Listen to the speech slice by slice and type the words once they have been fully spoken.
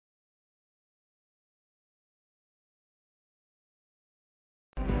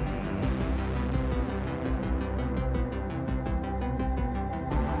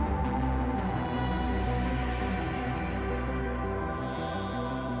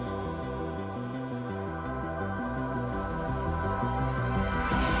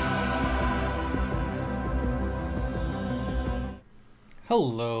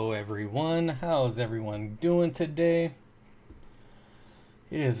Hello everyone, how's everyone doing today?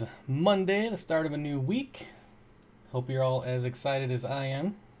 It is Monday, the start of a new week. Hope you're all as excited as I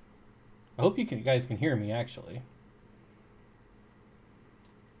am. I hope you guys can hear me actually.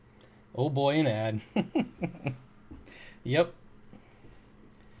 Oh boy, an ad. Yep.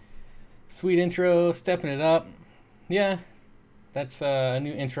 Sweet intro, stepping it up. Yeah, that's a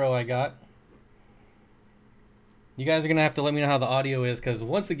new intro I got. You guys are going to have to let me know how the audio is, because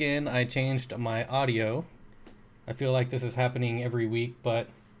once again, I changed my audio. I feel like this is happening every week, but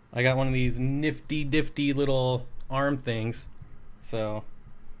I got one of these nifty little arm things. So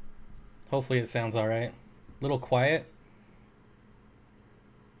hopefully it sounds all right. A little quiet.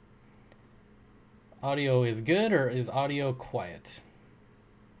 Audio is good, or is audio quiet?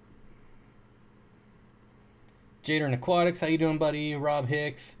 Jader Aquatics, how you doing, buddy? Rob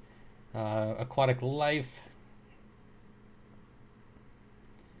Hicks, Aquatic Life.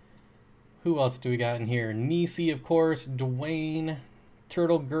 Who else do we got in here? Nisi, of course. Dwayne.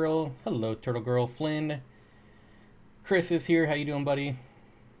 Turtle Girl. Hello, Turtle Girl. Flynn. Chris is here. How you doing, buddy?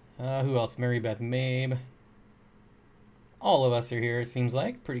 Who else? Mary Beth Mabe. All of us are here, it seems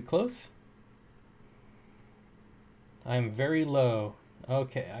like. Pretty close. I'm very low.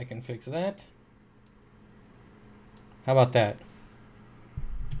 Okay, I can fix that. How about that?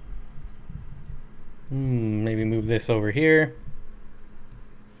 Maybe move this over here.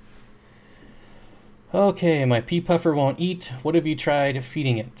 Okay, my pea puffer won't eat. What have you tried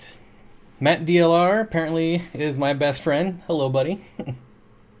feeding it? Matt DLR apparently is my best friend. Hello, buddy.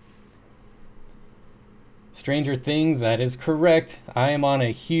 Stranger Things, that is correct. I am on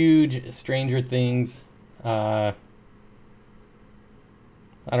a huge Stranger Things. I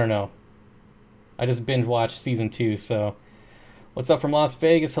don't know. I just binge watched season 2, so. What's up from Las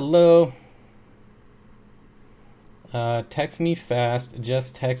Vegas? Hello. Text me fast.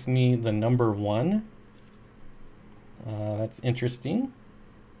 Just text me the number 1. That's interesting.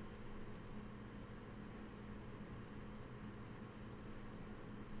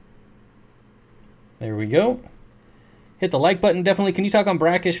 There we go. Hit the like button, definitely. Can you talk on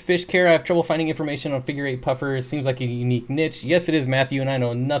brackish fish care? I have trouble finding information on figure 8 puffers. Seems like a unique niche. Yes, it is, Matthew, and I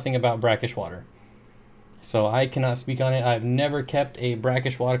know nothing about brackish water. So I cannot speak on it. I've never kept a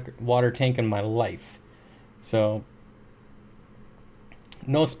brackish water tank in my life. So,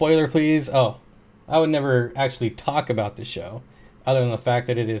 no spoiler, please. Oh. I would never actually talk about the show, other than the fact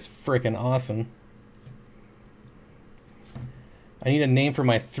that it is freaking awesome. I need a name for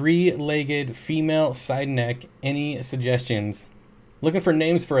my 3-legged female side neck. Any suggestions? Looking for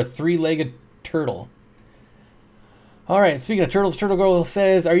names for a 3-legged turtle. Alright, speaking of turtles, Turtle Girl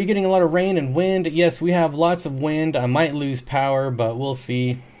says, are you getting a lot of rain and wind? Yes, we have lots of wind. I might lose power, but we'll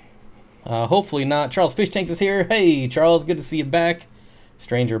see. Hopefully not. Charles Fish Tanks is here. Hey, Charles, good to see you back.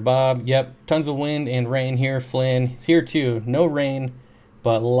 Stranger Bob, yep, tons of wind and rain here. Flynn, he's here too. No rain,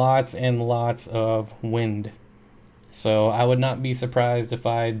 but lots and lots of wind. So I would not be surprised if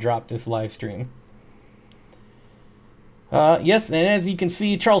I dropped this live stream. Yes, and as you can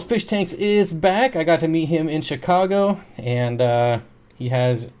see, Charles Fish Tanks is back. I got to meet him in Chicago, and he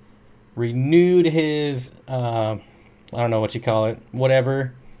has renewed his, I don't know what you call it,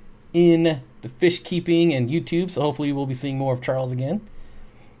 whatever, in the fish keeping and YouTube. So hopefully we'll be seeing more of Charles again.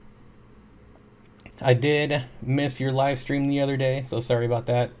 I did miss your live stream the other day, so sorry about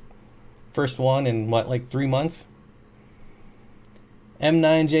that. First one in, what, like 3 months?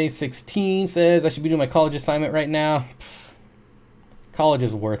 M9J16 says, I should be doing my college assignment right now. Pfft, college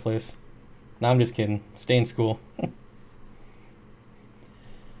is worthless. No, I'm just kidding. Stay in school.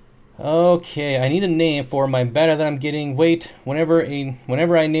 Okay, I need a name for my betta that I'm getting. Wait, whenever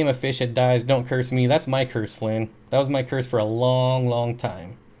I name a fish, it dies. Don't curse me. That's my curse, Flynn. That was my curse for a long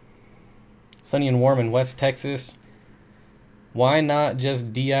time. Sunny and warm in West Texas. Why not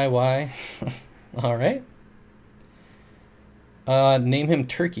just DIY? All right. Name him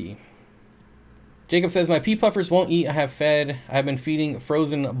Turkey. Jacob says, my pea puffers won't eat. I have been feeding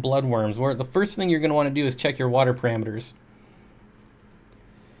frozen bloodworms. Where the first thing you're going to want to do is check your water parameters.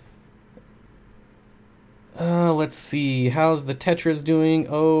 Let's see. How's the Tetras doing?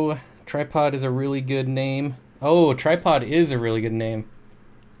 Oh, Tripod is a really good name. Oh, Tripod is a really good name.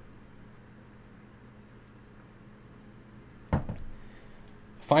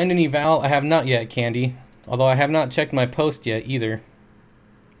 Find an eval? I have not yet, Candy. Although I have not checked my post yet either.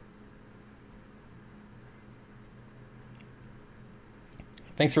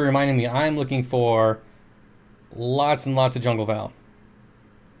 Thanks for reminding me. I'm looking for lots and lots of jungle val.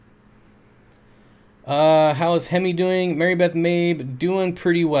 How is Hemi doing? Mary Beth Mabe doing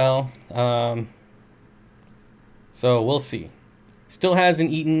pretty well. So we'll see. Still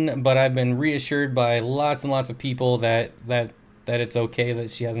hasn't eaten, but I've been reassured by lots and lots of people that it's okay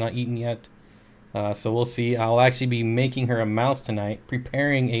that she has not eaten yet. So we'll see. I'll actually be making her a mouse tonight,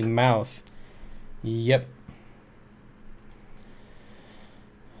 preparing a mouse. Yep.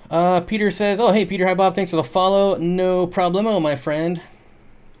 Peter says, oh, hey, Peter. Hi, Bob. Thanks for the follow. No problemo, my friend.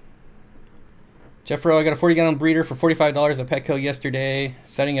 Jeffro, I got a 40-gallon breeder for $45 at Petco yesterday.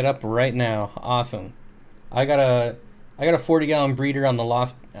 Setting it up right now. Awesome. I got a 40-gallon breeder on the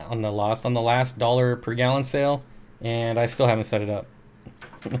last dollar per gallon sale, and I still haven't set it up.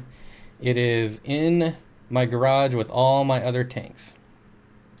 It is in my garage with all my other tanks.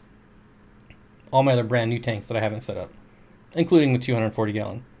 All my other brand new tanks that I haven't set up, including the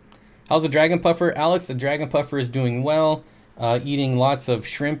 240-gallon. How's the dragon puffer? Alex, the dragon puffer is doing well, eating lots of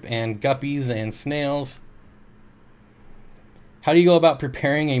shrimp and guppies and snails. How do you go about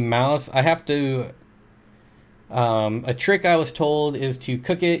preparing a mouse? I have to... a trick I was told is to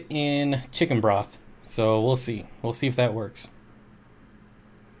cook it in chicken broth. So we'll see. We'll see if that works.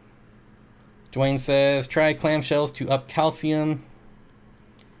 Dwayne says, try clamshells to up calcium.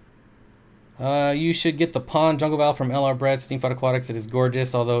 You should get the pond jungle valve from LR Bread, Steenfott Aquatics. It is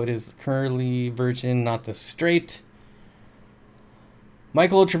gorgeous, although it is curly version, not the straight.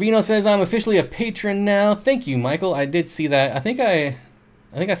 Michael Trevino says, I'm officially a patron now. Thank you, Michael. I did see that. I think I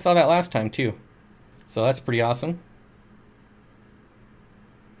saw that last time too. So that's pretty awesome.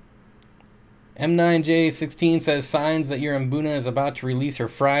 M9J16 says, signs that your Mbuna is about to release her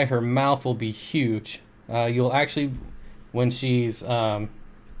fry. Her mouth will be huge. You'll actually, when she's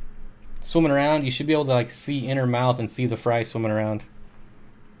swimming around, you should be able to like see in her mouth and see the fry swimming around.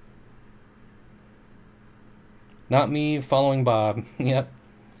 Not me following Bob. Yep.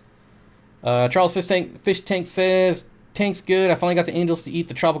 Charles Fish Tank says, tank's good. I finally got the angels to eat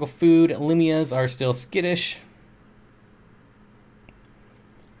the tropical food. Limias are still skittish.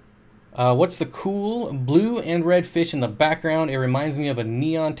 What's the cool blue and red fish in the background? It reminds me of a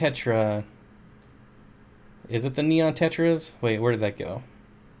neon tetra. Is it the neon tetras? Wait, where did that go?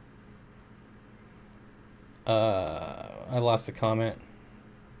 I lost the comment.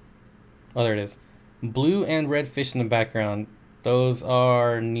 Oh, there it is. Blue and red fish in the background. Those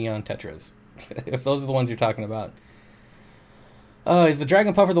are neon tetras. If those are the ones you're talking about. Is the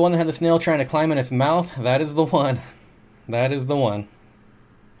dragon puffer the one that had the snail trying to climb in its mouth? That is the one. That is the one.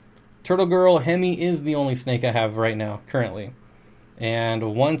 Turtle Girl Hemi is the only snake I have right now, currently.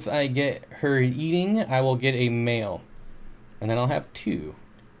 And once I get her eating, I will get a male. And then I'll have two.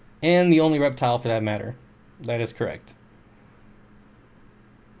 And the only reptile for that matter. That is correct.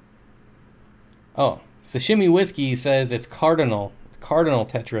 Oh, Sashimi Whiskey says it's cardinal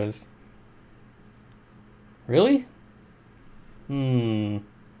tetras. Really? Shouldn't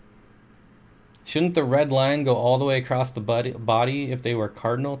the red line go all the way across the body if they were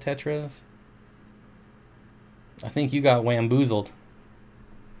cardinal tetras? I think you got wamboozled.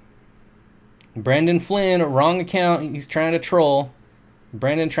 Brandon Flynn, wrong account. He's trying to troll.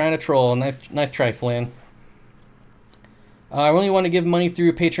 Brandon trying to troll. Nice try, Flynn. I really want to give money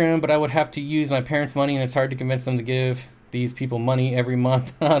through Patreon, but I would have to use my parents' money, and it's hard to convince them to give these people money every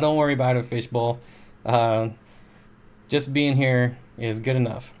month. Don't worry about it, Fishbowl. Just being here is good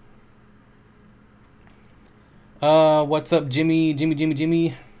enough. What's up, Jimmy? What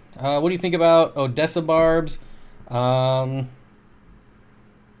do you think about Odessa barbs? I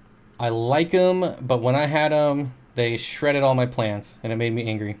like them, but when I had them, they shredded all my plants, and it made me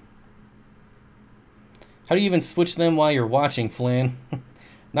angry. How do you even switch them while you're watching, Flynn?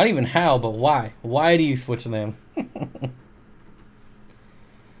 Not even how, but why? Why do you switch them?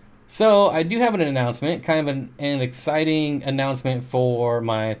 So, I do have an announcement, kind of an exciting announcement for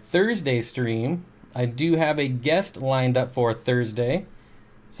my Thursday stream. I do have a guest lined up for Thursday,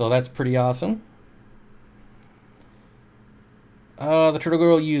 so that's pretty awesome. The Turtle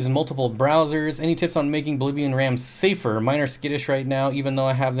Girl used multiple browsers. Any tips on making Bolivian rams safer? Mine are skittish right now, even though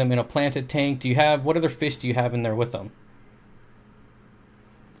I have them in a planted tank. What other fish do you have in there with them?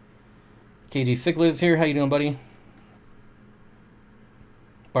 KG Sickliz here. How you doing, buddy?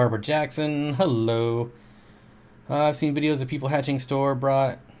 Barbara Jackson. Hello. I've seen videos of people hatching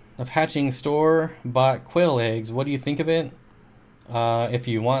store-bought quail eggs. What do you think of it? If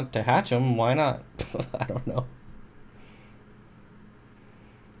you want to hatch them, why not? I don't know.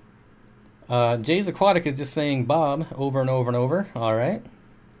 Jay's Aquatic is just saying Bob over and over and over. All right.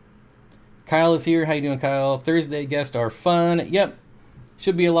 Kyle is here. How you doing, Kyle? Thursday guests are fun. Yep.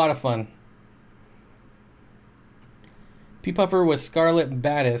 Should be a lot of fun. Pea Puffer with Scarlet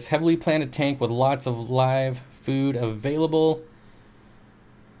Batis. Heavily planted tank with lots of live food available.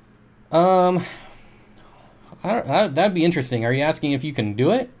 That'd be interesting. Are you asking if you can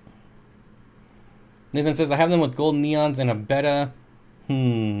do it? Nathan says, I have them with golden neons and a betta.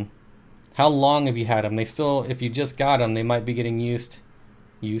 How long have you had them? They still, if you just got them, they might be getting used.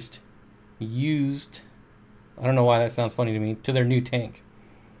 I don't know why that sounds funny to me. To their new tank.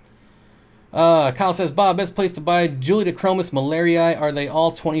 Kyle says, Bob, best place to buy Julidochromis malariae. Are they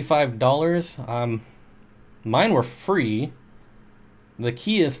all $25? Mine were free. The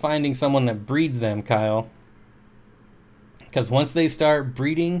key is finding someone that breeds them, Kyle. Because once they start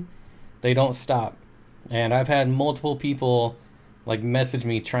breeding, they don't stop. And I've had multiple people like message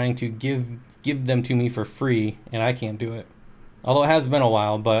me trying to give them to me for free, and I can't do it. Although it has been a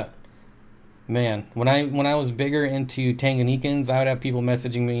while, but man, when I was bigger into Tanganyikans, I would have people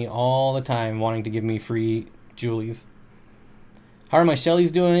messaging me all the time wanting to give me free Julies. How are my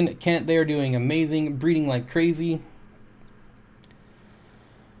Shelleys doing? Kent, they are doing amazing, breeding like crazy.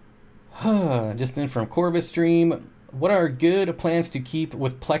 Just in from Corvus stream. What are good plants to keep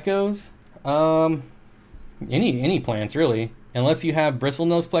with plecos? Any plants really. Unless you have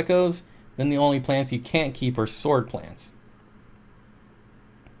bristlenose plecos, then the only plants you can't keep are sword plants.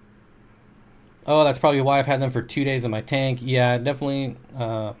 Oh, that's probably why I've had them for 2 days in my tank. Yeah, definitely.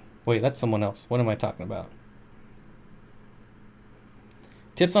 Wait, that's someone else. What am I talking about?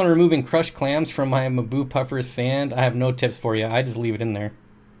 Tips on removing crushed clams from my Mabu Puffer's sand. I have no tips for you. I just leave it in there.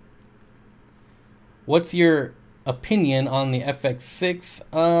 What's your opinion on the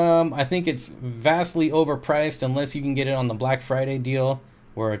FX6? I think it's vastly overpriced unless you can get it on the Black Friday deal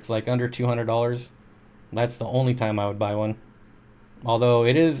where it's like under $200. That's the only time I would buy one. Although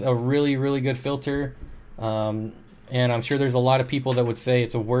it is a really, really good filter. And I'm sure there's a lot of people that would say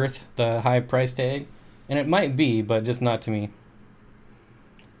it's worth the high price tag. And it might be, but just not to me.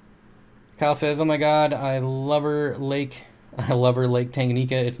 Kyle says, oh my god, I love her Lake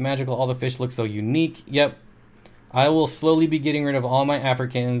Tanganyika. It's magical. All the fish look so unique. Yep. I will slowly be getting rid of all my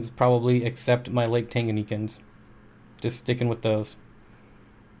Africans, probably except my Lake Tanganyikans. Just sticking with those.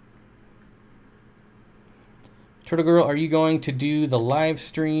 Turtle Girl, are you going to do the live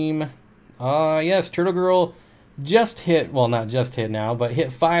stream? Yes, Turtle Girl just hit, well, not just hit now, but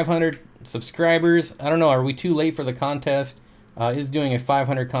hit 500 subscribers. I don't know, are we too late for the contest? Is doing a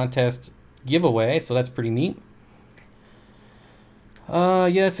 500 contest giveaway, so that's pretty neat.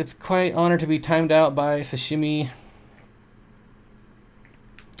 Yes, it's quite honored to be timed out by Sashimi.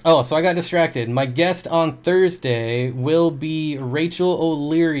 Oh, so I got distracted. My guest on Thursday will be Rachel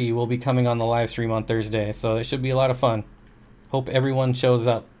O'Leary will be coming on the live stream on Thursday, so it should be a lot of fun. Hope everyone shows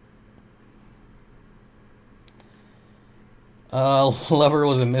up. Lover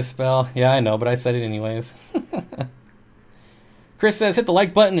was a misspell. Yeah, I know, but I said it anyways. Chris says, hit the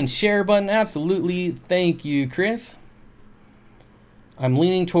like button and share button. Absolutely. Thank you, Chris. I'm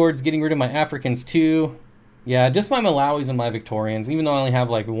leaning towards getting rid of my Africans too. Yeah, just my Malawis and my Victorians, even though I only have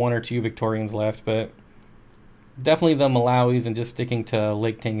like 1 or 2 Victorians left, but definitely the Malawis and just sticking to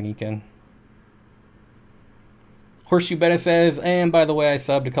Lake Tanganyika. Horseshoe Betta says, and by the way, I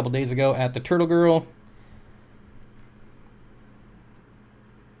subbed a couple days ago at the Turtle Girl.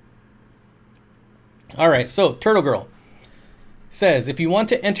 Alright, so Turtle Girl says, if you want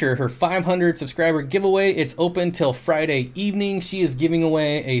to enter her 500 subscriber giveaway, it's open till Friday evening. She is giving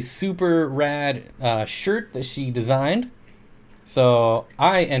away a super rad shirt that she designed. So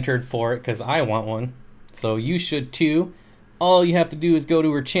I entered for it because I want one. So you should too. All you have to do is go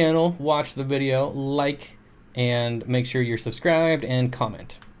to her channel, watch the video, like, and make sure you're subscribed and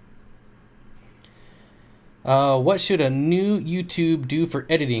comment. What should a new YouTube do for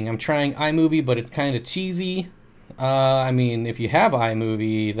editing? I'm trying iMovie, but it's kind of cheesy. I mean, if you have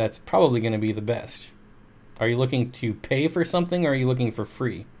iMovie, that's probably going to be the best. Are you looking to pay for something, or are you looking for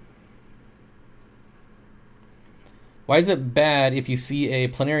free? Why is it bad if you see a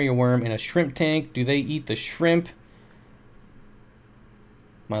planaria worm in a shrimp tank? Do they eat the shrimp?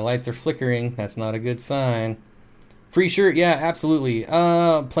 My lights are flickering. That's not a good sign. Free shirt? Yeah, absolutely.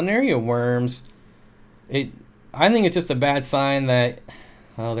 Planaria worms, I think it's just a bad sign that,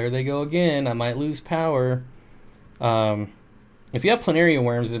 oh, there they go again. I might lose power. If you have planaria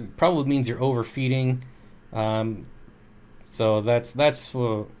worms, it probably means you're overfeeding. So that's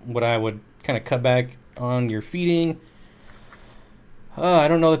what I would kind of cut back on your feeding. I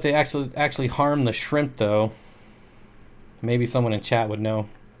don't know that they actually harm the shrimp though. Maybe someone in chat would know.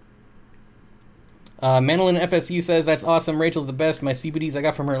 Manolin FSU says, that's awesome. Rachel's the best. My CBDs I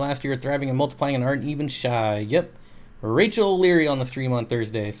got from her last year are thriving and multiplying and aren't even shy. Yep. Rachel O'Leary on the stream on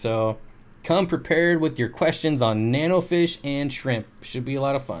Thursday. So come prepared with your questions on nanofish and shrimp. Should be a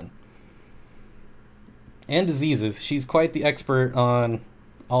lot of fun. And diseases. She's quite the expert on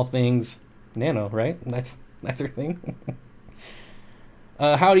all things nano, right? That's her thing.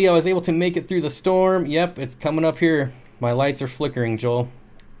 Howdy, I was able to make it through the storm. Yep, it's coming up here. My lights are flickering, Joel.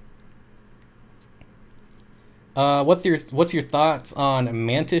 What's your thoughts on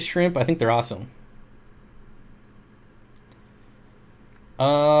mantis shrimp? I think they're awesome.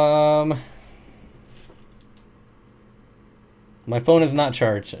 My phone is not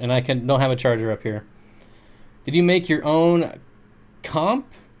charged, and I don't have a charger up here. Did you make your own comp?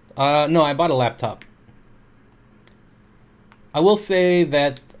 No, I bought a laptop. I will say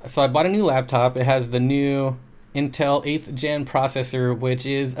that, so I bought a new laptop. It has the new Intel 8th gen processor, which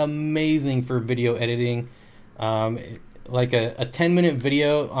is amazing for video editing. Like a 10-minute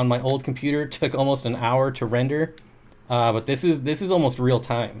video on my old computer took almost an hour to render. But this is almost real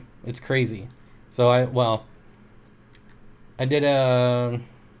time. It's crazy. So I did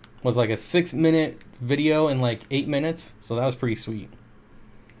was like a 6-minute video in like 8 minutes, so that was pretty sweet.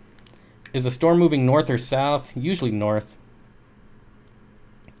 Is the storm moving north or south? Usually north.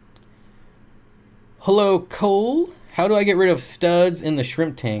 Hello, Cole. How do I get rid of studs in the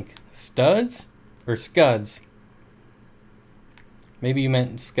shrimp tank? Studs or scuds? Maybe you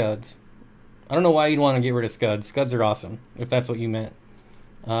meant scuds. I don't know why you'd want to get rid of scuds. Scuds are awesome, if that's what you meant.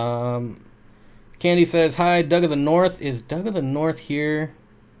 Candy says, hi, Doug of the North. Is Doug of the North here?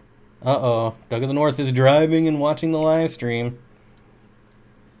 Uh-oh. Doug of the North is driving and watching the live stream.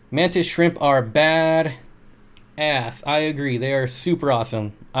 Mantis shrimp are bad ass. I agree. They are super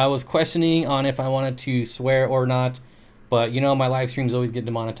awesome. I was questioning on if I wanted to swear or not, but you know, my live streams always get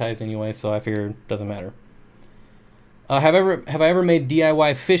demonetized anyway, so I figured it doesn't matter. Have I ever made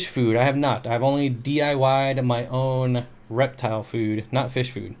DIY fish food? I have not. I've only DIY'd my own reptile food, not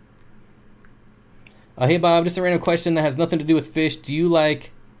fish food. Hey Bob, just a random question that has nothing to do with fish. Do you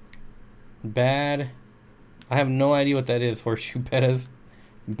like bad? I have no idea what that is. Horseshoe bettas.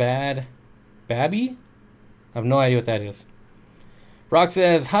 Bad Babby? I have no idea what that is. Rock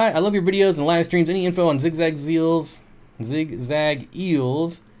says, hi, I love your videos and live streams. Any info on zigzag eels? Zigzag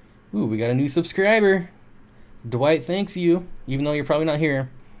eels. Ooh, we got a new subscriber. Dwight, thanks you, even though you're probably not here.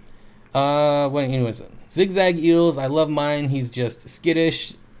 Anyways, zigzag eels, I love mine. He's just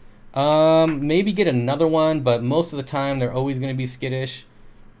skittish. Maybe get another one, but most of the time they're always going to be skittish.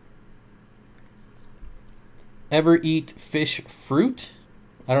 Ever eat fish fruit?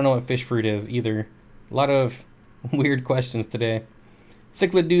 I don't know what fish fruit is either. A lot of weird questions today.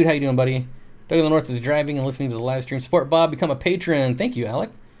 Cichlid dude, how you doing, buddy? Doug of the North is driving and listening to the live stream. Support Bob, become a patron. Thank you, Alec.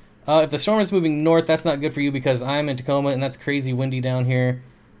 If the storm is moving north, that's not good for you because I'm in Tacoma and that's crazy windy down here.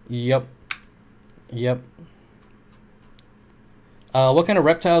 Yep. What kind of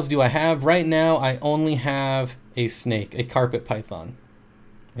reptiles do I have? Right now, I only have a snake, a carpet python.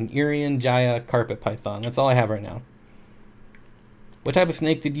 An Irian Jaya carpet python. That's all I have right now. What type of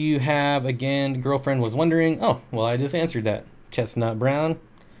snake did you have? Again, girlfriend was wondering. Oh, well, I just answered that. Chestnut brown.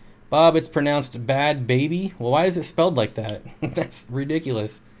 Bob, it's pronounced bad baby. Well, why is it spelled like that? That's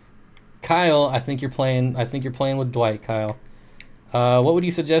ridiculous. Kyle, I think you're playing with Dwight, Kyle. What would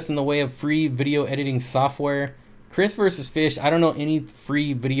you suggest in the way of free video editing software? Chris versus Fish, I don't know any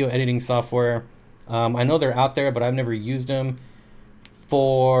free video editing software. I know they're out there, but I've never used them.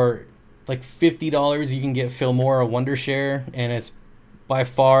 For like $50, you can get Filmora Wondershare, and it's by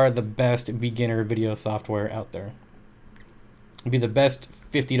far the best beginner video software out there. It'd be the best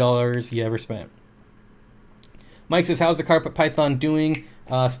 $50 you ever spent. Mike says, how's the carpet python doing?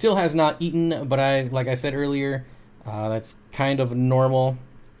 Still has not eaten, but like I said earlier, that's kind of normal.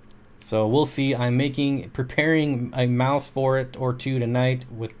 So we'll see. I'm preparing a mouse for it or two tonight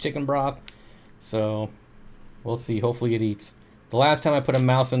with chicken broth. So we'll see. Hopefully it eats. The last time I put a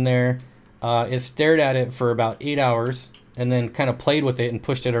mouse in there, it stared at it for about 8 hours and then kind of played with it and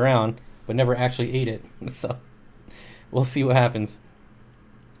pushed it around, but never actually ate it. So we'll see what happens.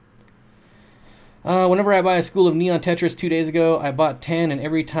 Whenever I buy a school of neon Tetris 2 days ago, I bought 10, and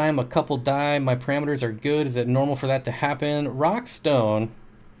every time a couple die, my parameters are good. Is it normal for that to happen? Rockstone.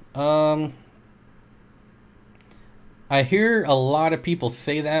 I hear a lot of people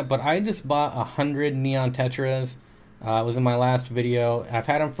say that, but I just bought 100 neon Tetras. It was in my last video. I've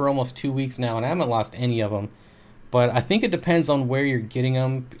had them for almost 2 weeks now, and I haven't lost any of them. But I think it depends on where you're getting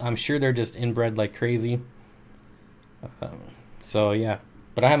them. I'm sure they're just inbred like crazy. So yeah,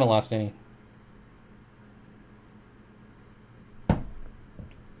 but I haven't lost any.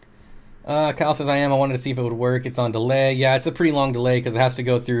 Kyle says, I wanted to see if it would work. It's on delay. Yeah, it's a pretty long delay because it has to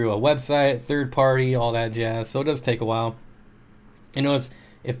go through a website, third party, all that jazz. So it does take a while. You know,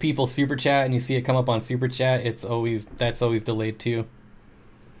 if people super chat and you see it come up on super chat, that's always delayed too.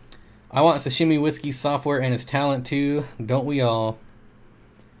 I want Sashimi Whiskey software and his talent too. Don't we all?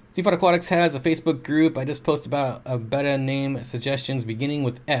 Steenfott Aquatics has a Facebook group. I just posted about a beta name suggestions beginning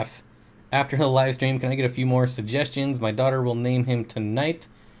with F. After the live stream, can I get a few more suggestions? My daughter will name him tonight.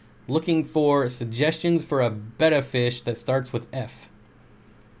 Looking for suggestions for a betta fish that starts with F.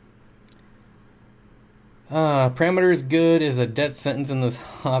 Parameters good is a death sentence in this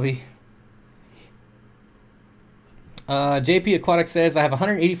hobby. JP Aquatics says, I have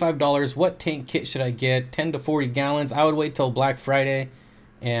 $185. What tank kit should I get? 10 to 40 gallons. I would wait till Black Friday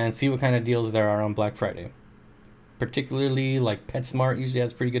and see what kind of deals there are on Black Friday. Particularly like PetSmart usually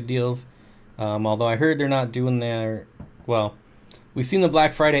has pretty good deals. Although I heard they're not doing their, well, we've seen the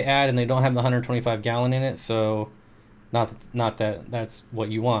Black Friday ad and they don't have the 125 gallon in it, so not that that's what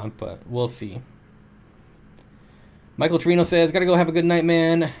you want, but we'll see. Michael Trevino says, gotta go, have a good night,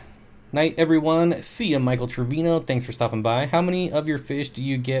 man. Night, everyone. See ya, Michael Trevino. Thanks for stopping by. How many of your fish do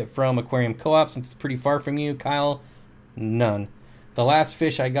you get from Aquarium Co-op since it's pretty far from you? Kyle, none. The last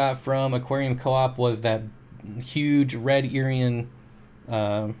fish I got from Aquarium Co-op was that huge red Irian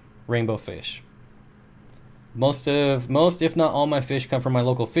rainbow fish. Most, if not all, my fish come from my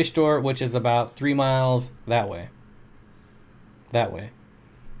local fish store, which is about 3 miles that way.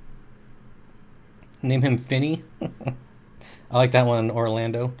 Name him Finny. I like that one in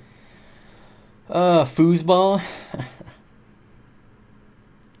Orlando. Foosball.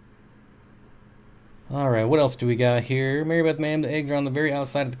 Alright, what else do we got here? Marybeth, ma'am, the eggs are on the very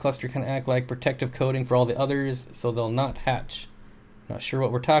outside of the cluster, kind of act like protective coating for all the others, so they'll not hatch. Not sure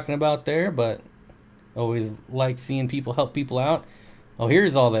what we're talking about there, but always like seeing people help people out. Oh,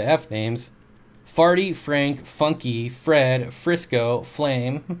 here's all the F names. Farty, Frank, Funky, Fred, Frisco,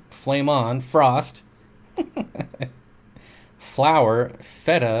 Flame, Flame On, Frost, Flour,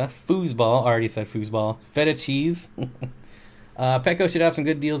 Feta, Foosball, already said Foosball, Feta Cheese. Petco should have some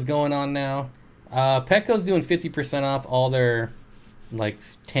good deals going on now. Petco's doing 50% off all their like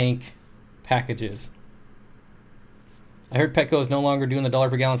tank packages. I heard Petco is no longer doing the $1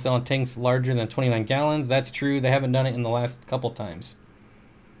 per gallon sale on tanks larger than 29 gallons. That's true. They haven't done it in the last couple times.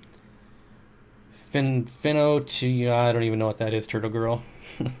 Finno, I don't even know what that is, Turtle Girl.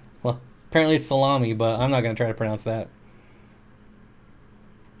 Well, apparently it's salami, but I'm not going to try to pronounce that.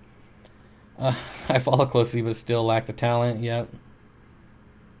 I follow closely, but still lack the talent. Yep.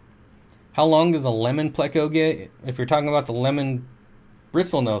 How long does a lemon pleco get? If you're talking about the lemon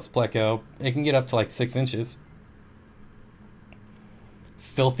bristle nose pleco, it can get up to like 6 inches.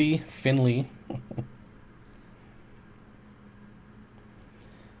 Filthy, Finley.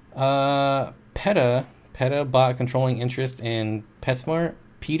 PETA bought controlling interest in PetSmart.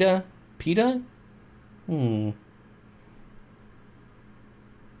 PETA?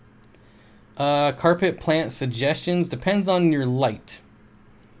 Carpet plant suggestions. Depends on your light.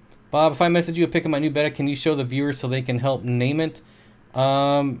 Bob, if I message you a pic of my new betta, can you show the viewers so they can help name it?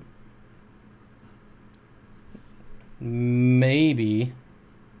 Maybe.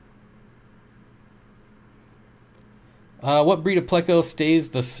 What breed of pleco stays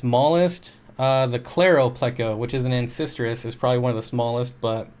the smallest? The Claro pleco, which is an ancistrus, is probably one of the smallest,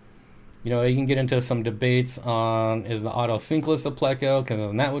 but you know, you can get into some debates on is the Autosynclus a pleco, because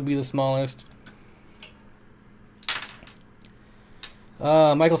then that would be the smallest.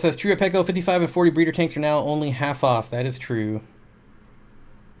 Michael says, true at Petco, 55 and 40 breeder tanks are now only half off. That is true.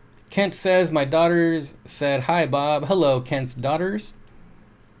 Kent says, my daughters said, hi, Bob. Hello, Kent's daughters.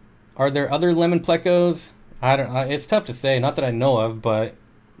 Are there other lemon plecos? It's tough to say, not that I know of, but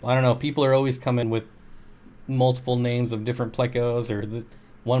I don't know. People are always coming with multiple names of different plecos, or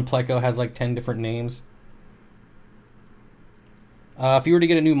one pleco has like 10 different names. If you were to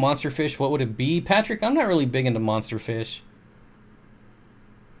get a new monster fish, what would it be? Patrick, I'm not really big into monster fish.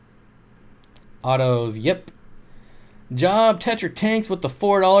 Autos, yep. Job Tetra Tanks with the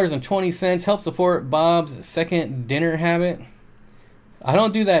 $4.20. Help support Bob's second dinner habit. I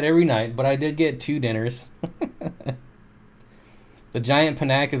don't do that every night, but I did get 2 dinners. The giant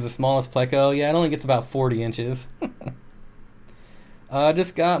Panac is the smallest pleco. Yeah, it only gets about 40 inches.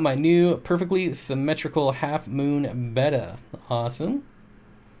 Just got my new perfectly symmetrical half moon betta. Awesome.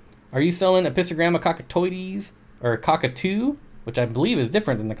 Are you selling Epistogramma cockatoides or cockatoo, which I believe is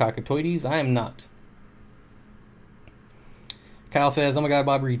different than the cockatoides? I am not. Kyle says, "Oh my God,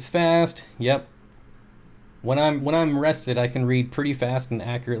 Bob reads fast." Yep. When I'm rested, I can read pretty fast and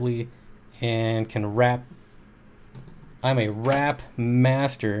accurately, and can rap. I'm a rap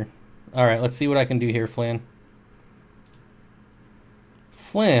master. All right, let's see what I can do here, Flynn.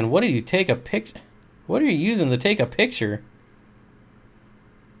 Flynn, what did you take a picture? What are you using to take a picture?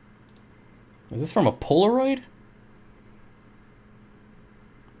 Is this from a Polaroid?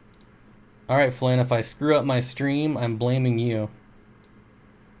 All right, Flynn, if I screw up my stream, I'm blaming you.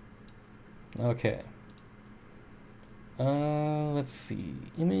 Okay. Let's see.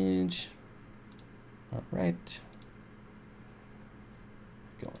 Image. All right.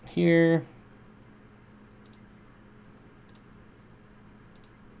 Going here.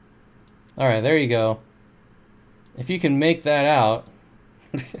 All right, there you go. If you can make that out,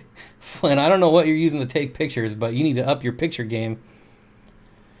 Flynn, I don't know what you're using to take pictures, but you need to up your picture game.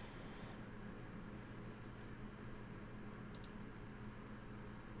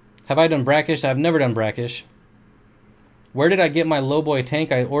 Have I done brackish? I've never done brackish. Where did I get my lowboy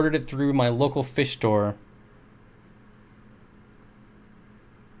tank? I ordered it through my local fish store.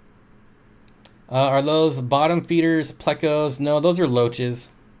 Are those bottom feeders plecos? No, those are loaches.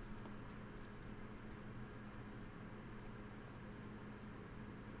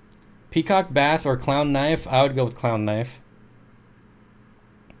 Peacock bass or clown knife? I would go with clown knife.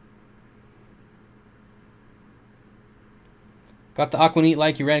 Got the Aquaneat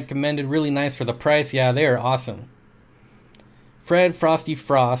like you recommended. Really nice for the price. Yeah, they are awesome. Fred, Frosty,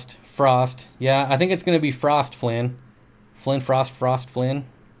 Frost. Frost. Yeah, I think it's going to be Frost, Flynn. Flynn, Frost, Frost, Flynn.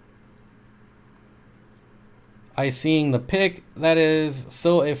 I seeing the pic. That is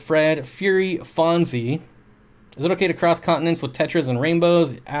so a Fred. Fury, Fonzie. Is it okay to cross continents with tetras and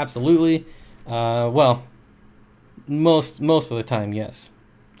rainbows? Absolutely. Well, most of the time, yes.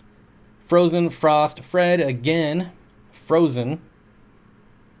 Frozen, Frost, Fred again. Frozen.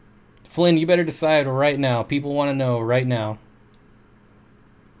 Flynn, you better decide right now. People want to know right now.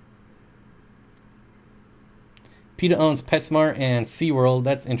 PETA owns PetSmart and SeaWorld.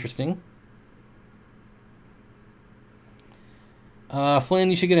 That's interesting. Flynn,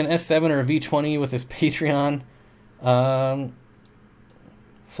 you should get an S7 or a V20 with this Patreon.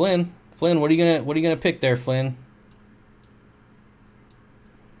 Flynn, what are you gonna pick there, Flynn?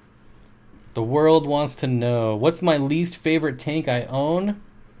 The world wants to know. What's my least favorite tank I own? Are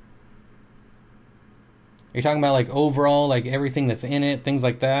you talking about like overall, like everything that's in it, things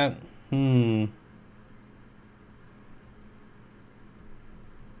like that?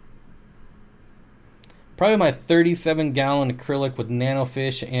 Probably my 37-gallon acrylic with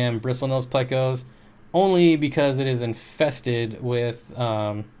nanofish and bristlenose plecos, only because it is infested with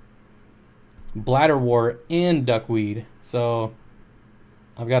bladderwort and duckweed. So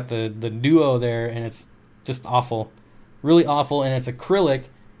I've got the duo there, and it's just awful, really awful. And it's acrylic,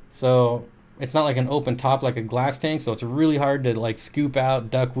 so it's not like an open top like a glass tank, so it's really hard to like scoop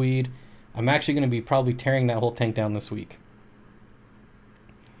out duckweed. I'm actually going to be probably tearing that whole tank down this week.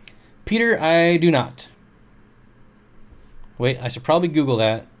 Peter, I do not. Wait, I should probably Google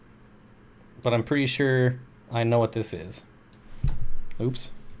that, but I'm pretty sure I know what this is. Oops.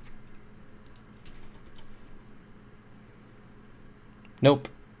 Nope.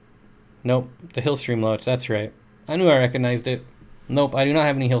 Nope. The Hillstream Loach, that's right. I knew I recognized it. Nope, I do not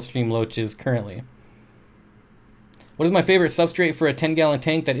have any Hillstream Loaches currently. What is my favorite substrate for a 10-gallon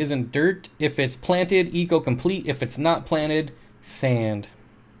tank that isn't dirt? If it's planted, Eco-Complete. If it's not planted, sand.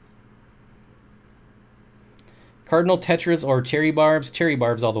 Cardinal tetras or cherry barbs? Cherry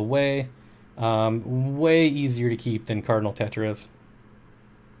barbs all the way. Way easier to keep than cardinal tetras.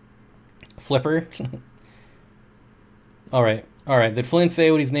 Flipper. All right. Did Flynn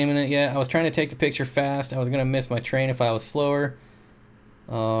say what he's naming it yet? I was trying to take the picture fast. I was going to miss my train if I was slower.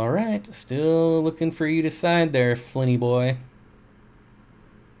 All right. Still looking for you to decide there, Flinny boy.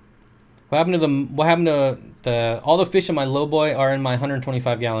 What happened to all the fish in my lowboy are in my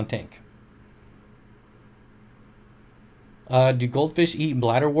 125-gallon tank. Do goldfish eat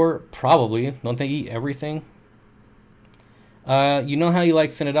bladderwort? Probably. Don't they eat everything? You know how you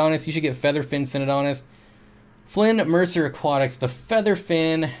like Synodontis? You should get featherfin Synodontis. Flynn Mercer Aquatics. The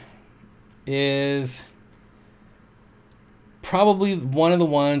featherfin is probably one of the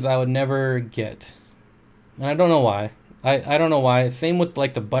ones I would never get. And I don't know why. I don't know why. Same with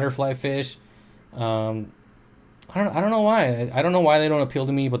like the butterfly fish. I don't know why. I don't know why they don't appeal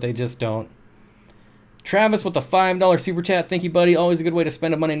to me, but they just don't. Travis with the $5 super chat. Thank you, buddy. Always a good way to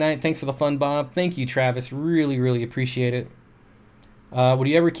spend a Monday night. Thanks for the fun, Bob. Thank you, Travis. Really, really appreciate it. Would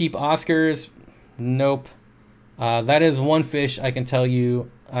you ever keep Oscars? Nope. That is one fish I can tell you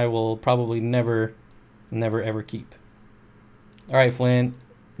I will probably never ever keep. All right, Flynn.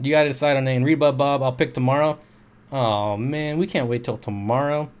 You got to decide on a name. Read Bob. I'll pick tomorrow. Oh, man. We can't wait till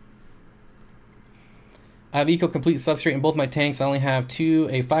tomorrow. I have Eco-Complete substrate in both my tanks. I only have two,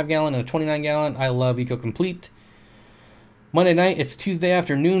 a 5-gallon and a 29-gallon. I love Eco-Complete. Monday night, it's Tuesday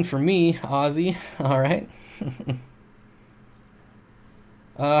afternoon for me, Ozzy. All right.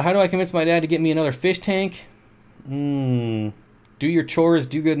 How do I convince my dad to get me another fish tank? Do your chores,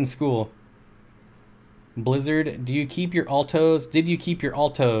 do good in school. Blizzard, do you keep your Altos? Did you keep your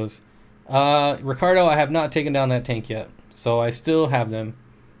Altos? Ricardo, I have not taken down that tank yet, so I still have them.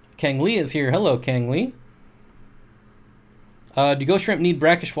 Kang Lee is here. Hello, Kang Lee. Do ghost shrimp need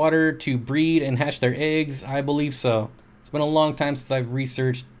brackish water to breed and hatch their eggs? I believe so. It's been a long time since I've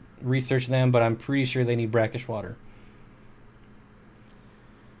researched them, but I'm pretty sure they need brackish water.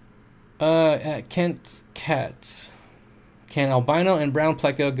 At Kent's Cats. Can albino and brown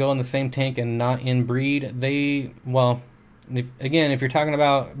pleco go in the same tank and not inbreed? They, well, again, if you're talking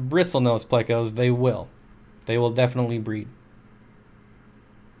about bristlenose plecos, they will. They will definitely breed.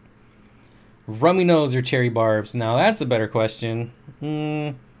 Rummy nose or cherry barbs? Now that's a better question.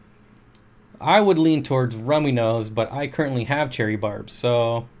 I would lean towards rummy nose, but I currently have cherry barbs,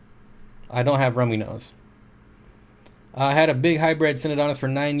 so I don't have rummy nose. I had a big hybrid Synodontis for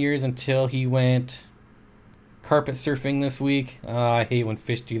 9 years until he went carpet surfing this week. I hate when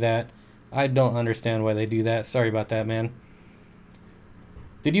fish do that. I don't understand why they do that. Sorry about that, man.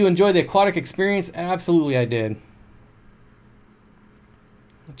 Did you enjoy the aquatic experience? Absolutely, I did.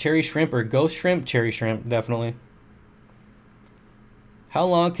 Cherry shrimp or ghost shrimp? Cherry shrimp, definitely. How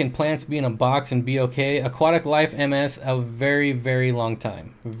long can plants be in a box and be okay? Aquatic life MS, a very, very long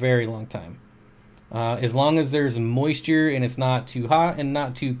time. Very long time. As long as there's moisture and it's not too hot and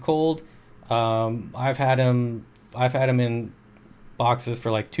not too cold. I've had them in boxes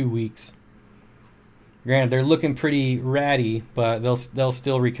for like 2 weeks. Granted, they're looking pretty ratty, but they'll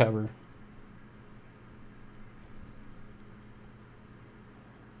still recover.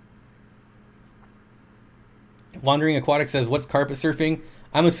 Wandering Aquatic says, what's carpet surfing?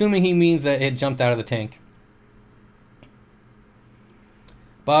 I'm assuming he means that it jumped out of the tank.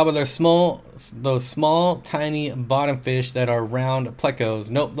 Bob, are there those small, tiny bottom fish that are round plecos?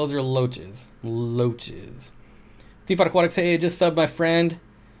 Nope, those are loaches. Loaches. Steenfott Aquatics, hey, just subbed my friend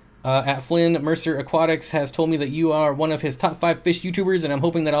at Flynn Mercer Aquatics has told me that you are one of his top 5 fish YouTubers, and I'm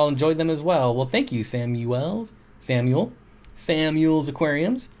hoping that I'll enjoy them as well. Well, thank you, Samuel's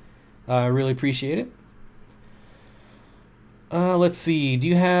Aquariums. I really appreciate it. Let's see. Do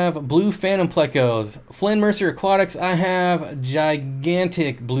you have blue phantom plecos? Flynn Mercer Aquatics, I have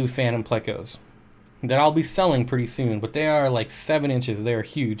gigantic blue phantom plecos that I'll be selling pretty soon, but they are like 7 inches. They are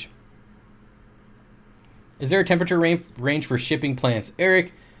huge. Is there a temperature range for shipping plants?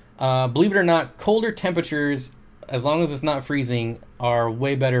 Eric, believe it or not, colder temperatures, as long as it's not freezing, are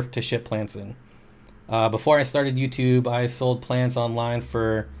way better to ship plants in. Before I started YouTube, I sold plants online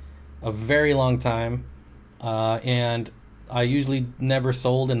for a very long time, and I usually never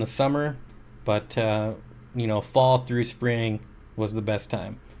sold in the summer, but you know, fall through spring was the best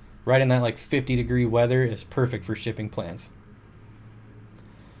time. Right in that like 50-degree weather is perfect for shipping plants.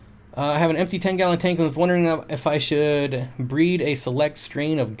 I have an empty 10-gallon tank and was wondering if I should breed a select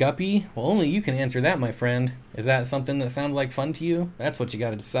strain of guppy. Well, only you can answer that, my friend. Is that something that sounds like fun to you? That's what you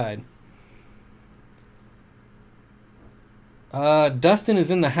got to decide. Dustin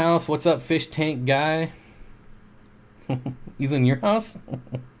is in the house. What's up, fish tank guy? He's in your house?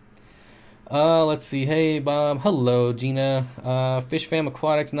 Let's see. Hey, Bob. Hello, Gina. Fish Fam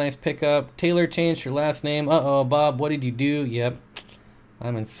Aquatics, nice pickup. Taylor changed her last name. Uh-oh, Bob, what did you do? Yep.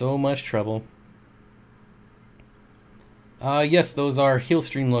 I'm in so much trouble. Yes, those are heel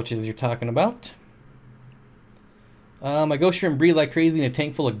stream loaches you're talking about. My ghost shrimp breed like crazy in a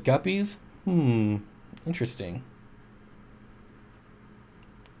tank full of guppies. Interesting.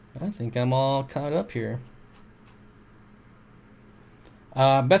 I think I'm all caught up here.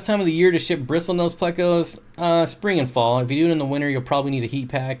 Best time of the year to ship bristlenose plecos? Spring and fall. If you do it in the winter, you'll probably need a heat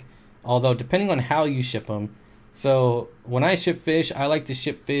pack. Although, depending on how you ship them. So, when I ship fish, I like to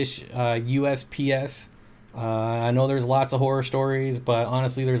ship fish USPS. I know there's lots of horror stories, but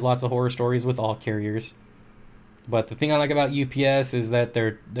honestly, there's lots of horror stories with all carriers. But the thing I like about UPS is that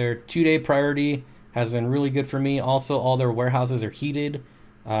their 2-day priority has been really good for me. Also, all their warehouses are heated,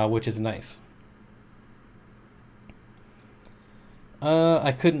 which is nice.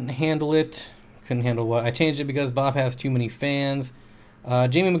 I couldn't handle it. Couldn't handle what? I changed it because Bob has too many fans.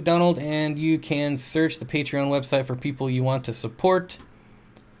 Jamie McDonald, and you can search the Patreon website for people you want to support.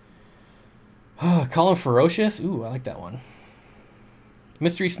 Colin Ferocious. Ooh, I like that one.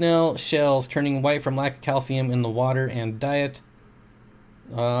 Mystery snail shells turning white from lack of calcium in the water and diet.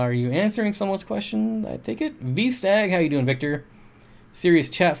 Are you answering someone's question? I take it. V-Stag, how you doing, Victor? Serious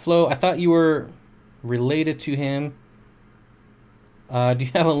chat flow. I thought you were related to him. Do you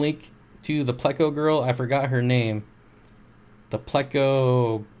have a link to the Pleco girl? I forgot her name. The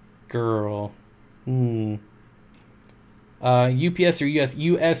Pleco girl. UPS or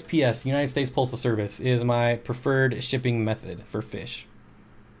USPS, United States Postal Service, is my preferred shipping method for fish.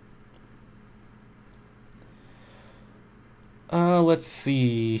 Let's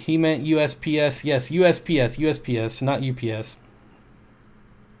see. He meant USPS. Yes, USPS, not UPS.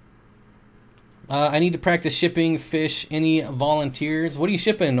 I need to practice shipping fish. Any volunteers? What are you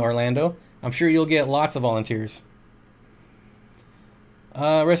shipping, Orlando? I'm sure you'll get lots of volunteers.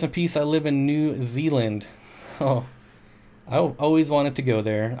 Rest in peace, I live in New Zealand. Oh, I always wanted to go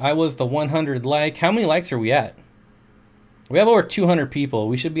there. I was the 100 like. How many likes are we at? We have over 200 people.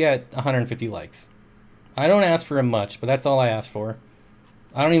 We should be at 150 likes. I don't ask for much, but that's all I ask for.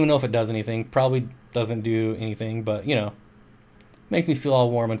 I don't even know if it does anything. Probably doesn't do anything, but, you know, makes me feel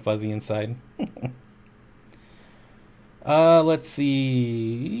all warm and fuzzy inside. Let's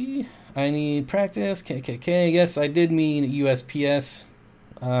see. I need practice. KKK. Yes, I did mean USPS.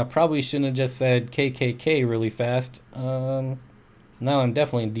 Probably shouldn't have just said KKK really fast. Now I'm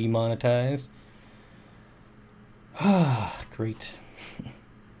definitely demonetized. Great.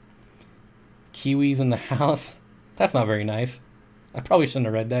 Kiwis in the house. That's not very nice. I probably shouldn't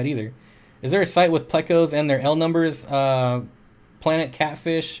have read that either. Is there a site with plecos and their L numbers? Planet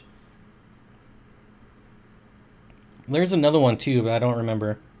Catfish. There's another one too, but I don't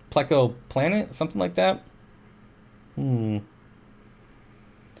remember. Pleco Planet? Something like that?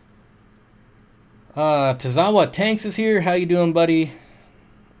 Tazawa Tanks is here. How you doing, buddy?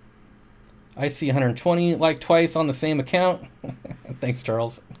 I see 120 like twice on the same account. Thanks,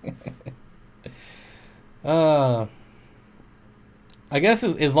 Charles. I guess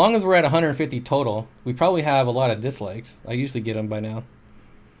as long as we're at 150 total, we probably have a lot of dislikes. I usually get them by now.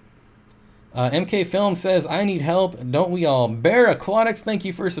 MK Film says, I need help. Don't we all? Bear Aquatics, thank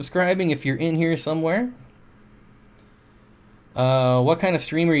you for subscribing if you're in here somewhere. What kind of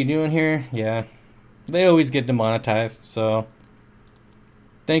stream are you doing here? Yeah, they always get demonetized, so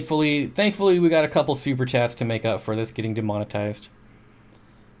thankfully we got a couple super chats to make up for this getting demonetized.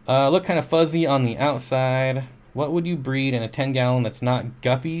 Look kind of fuzzy on the outside. What would you breed in a 10-gallon that's not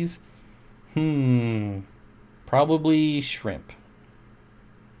guppies? Probably shrimp.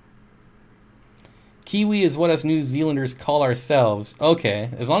 Kiwi is what us New Zealanders call ourselves.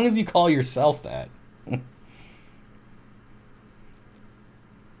 Okay, as long as you call yourself that.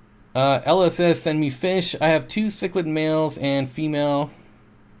 Ella says, send me fish. I have 2 cichlid males and female.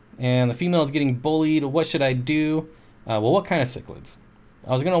 And the female is getting bullied. What should I do? Well, what kind of cichlids?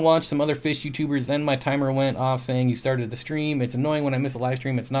 I was going to watch some other fish YouTubers, then my timer went off saying you started the stream. It's annoying when I miss a live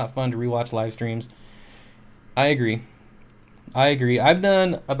stream. It's not fun to rewatch live streams. I agree. I've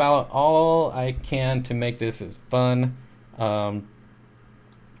done about all I can to make this as fun. As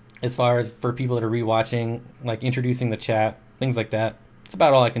far as for people that are rewatching, like introducing the chat, things like that. It's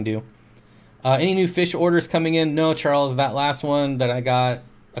about all I can do. Any new fish orders coming in? No, Charles. That last one that I got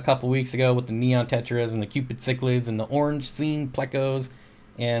a couple weeks ago with the neon tetras and the cupid cichlids and the orange scene plecos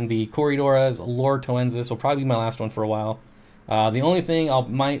and the corridoras, lortoensis will probably be my last one for a while. The only thing I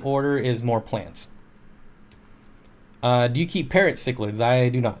might order is more plants. Do you keep parrot cichlids? I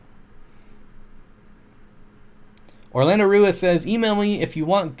do not. Orlando Rua says, email me if you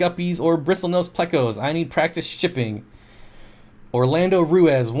want guppies or bristlenose plecos. I need practice shipping. Orlando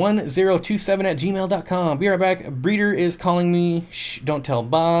Ruiz 1027@gmail.com. Be right back. Breeder is calling me. Shh, don't tell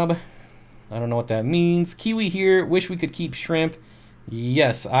Bob. I don't know what that means. Kiwi here. Wish we could keep shrimp.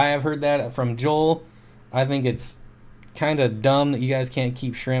 Yes, I have heard that from Joel. I think it's kind of dumb that you guys can't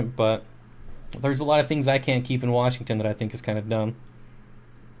keep shrimp, but there's a lot of things I can't keep in Washington that I think is kind of dumb.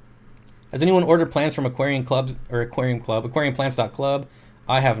 Has anyone ordered plants from aquarium clubs or aquarium club? Aquariumplants.club.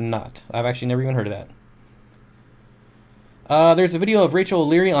 I have not. I've actually never even heard of that. There's a video of Rachel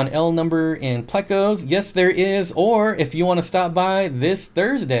O'Leary on L number in plecos. Yes, there is. Or if you want to stop by this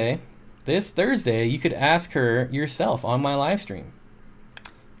Thursday, you could ask her yourself on my live stream.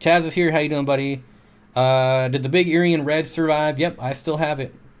 Chaz is here. How you doing, buddy? Did the big Irian red survive? Yep, I still have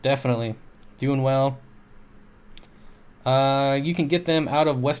it. Definitely. Doing well. You can get them out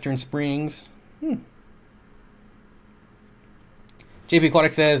of Western Springs. JP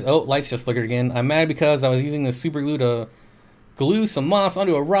Aquatic says, oh, lights just flickered again. I'm mad because I was using the super glue to glue some moss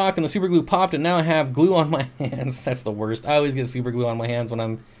onto a rock and the super glue popped and now I have glue on my hands. That's the worst. I always get super glue on my hands when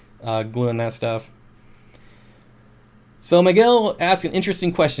I'm gluing that stuff. So Miguel asked an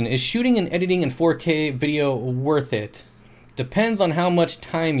interesting question. Is shooting and editing in 4K video worth it? Depends on how much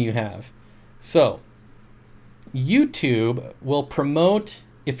time you have. So YouTube will promote,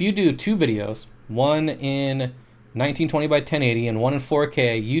 if you do 2 videos, one in 1920 by 1080 and one in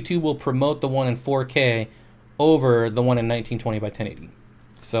 4K, YouTube will promote the one in 4K over the one in 1920 by 1080.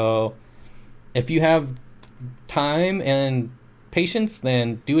 So if you have time and patience,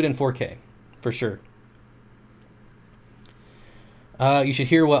 then do it in 4K for sure. You should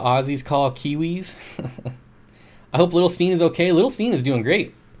hear what Aussies call kiwis. I hope Little Steen is okay. Little Steen is doing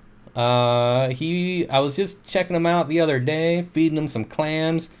great. I was just checking him out the other day, feeding him some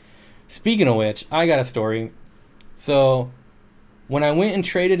clams. Speaking of which, I got a story. So, when I went and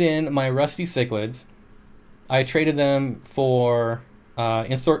traded in my rusty cichlids, I traded them for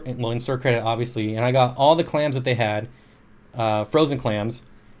in-store credit, obviously, and I got all the clams that they had, frozen clams,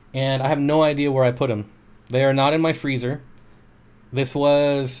 and I have no idea where I put them. They are not in my freezer. This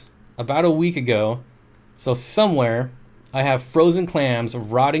was about a week ago, so somewhere I have frozen clams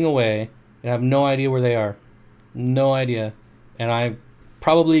rotting away, and I have no idea where they are. No idea. And I'm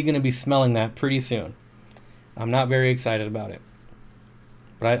probably going to be smelling that pretty soon. I'm not very excited about it.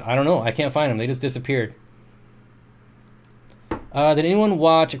 But I don't know. I can't find them. They just disappeared. Did anyone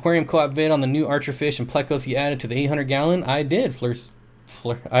watch Aquarium Co-op vid on the new Archerfish and plecos he added to the 800 gallon? I did,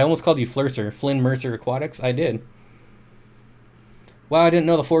 I almost called you Flurser. Flynn Mercer Aquatics. I did. Wow, I didn't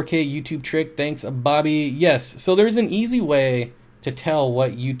know the 4K YouTube trick. Thanks, Bobby. Yes, so there's an easy way to tell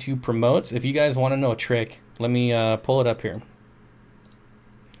what YouTube promotes. If you guys want to know a trick, let me pull it up here.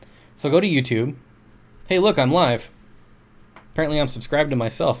 So go to YouTube. Hey, look, I'm live. Apparently I'm subscribed to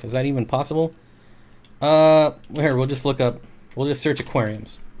myself. Is that even possible? Here, we'll just look up, we'll just search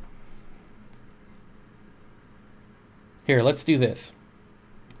aquariums. Here, let's do this.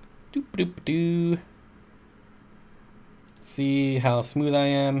 Doop doop doo. See how smooth I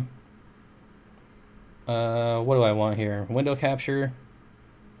am. What do I want here? Window capture.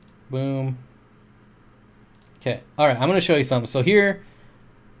 Boom. Okay. All right, I'm going to show you something. So here,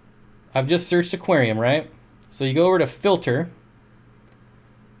 I've just searched aquarium, right? So you go over to filter.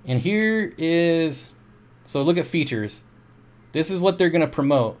 And here is, so look at features. This is what they're going to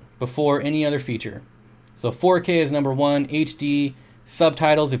promote before any other feature. So 4K is number 1, HD,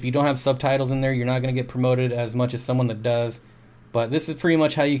 subtitles. If you don't have subtitles in there, you're not going to get promoted as much as someone that does. But this is pretty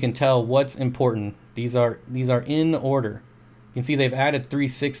much how you can tell what's important. These are in order. You can see they've added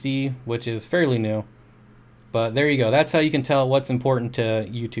 360, which is fairly new. But there you go. That's how you can tell what's important to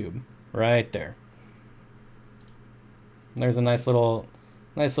YouTube, right there. There's a nice little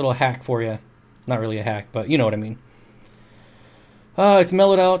hack for you. Not really a hack, but you know what I mean. It's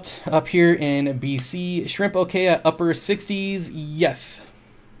mellowed out up here in BC. Shrimp okay at upper 60s? Yes.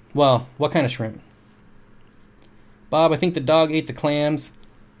 Well, what kind of shrimp? Bob, I think the dog ate the clams.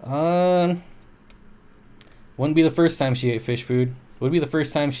 Wouldn't be the first time she ate fish food. Would be the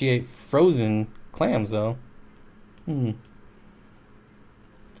first time she ate frozen clams, though.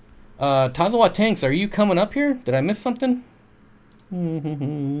 Tazawa Tanks, are you coming up here? Did I miss something?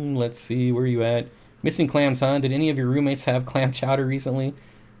 Let's see, where are you at? Missing clams, huh? Did any of your roommates have clam chowder recently?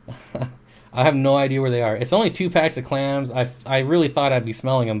 I have no idea where they are. It's only 2 packs of clams. I really thought I'd be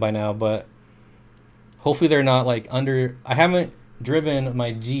smelling them by now, but hopefully they're not like under. I haven't driven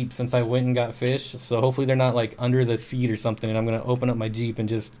my Jeep since I went and got fish, so hopefully they're not like under the seat or something, and I'm gonna open up my Jeep and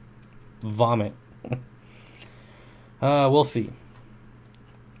just vomit. We'll see.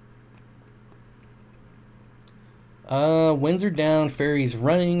 Winds are down, ferries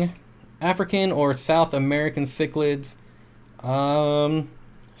running. African or South American cichlids.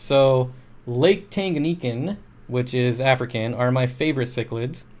 So Lake Tanganyikan, which is African, are my favorite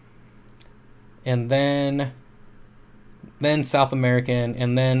cichlids. And then South American,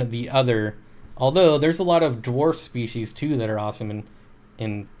 and then the other. Although there's a lot of dwarf species too that are awesome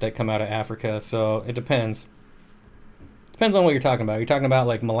and that come out of Africa. So it depends. Depends on what you're talking about. You're talking about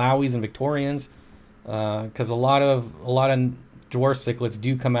like Malawis and Victorians, because a lot of dwarf cichlids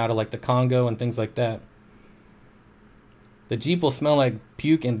do come out of like the Congo and things like that. The Jeep will smell like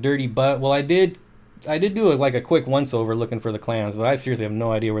puke and dirty butt. Well, I did do like a quick once over looking for the clams, but I seriously have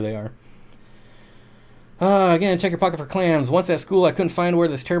no idea where they are. Again, check your pocket for clams. Once at school, I couldn't find where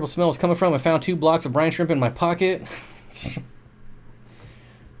this terrible smell was coming from. I found 2 blocks of brine shrimp in my pocket.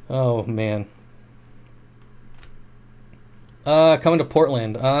 Oh man. Coming to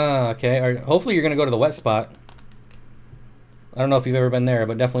Portland. Okay. Hopefully you're gonna go to the wet spot. I don't know if you've ever been there,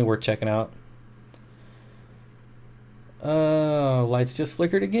 but definitely worth checking out. Lights just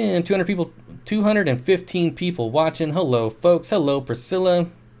flickered again. 215 people watching. Hello, folks. Hello, Priscilla.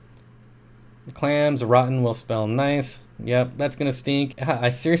 The clams rotten will smell nice. Yep, that's gonna stink. I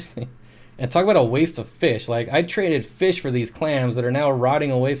seriously. And talk about a waste of fish. Like, I traded fish for these clams that are now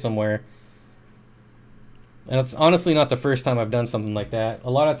rotting away somewhere. And it's honestly not the first time I've done something like that. A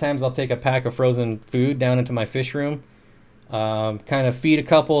lot of times I'll take a pack of frozen food down into my fish room. Kind of feed a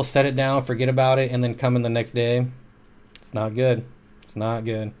couple, set it down, forget about it, and then come in the next day. It's not good. It's not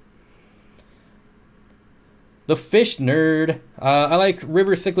good. The fish nerd. I like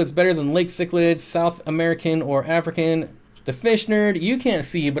river cichlids better than lake cichlids, South American or African. The fish nerd, you can't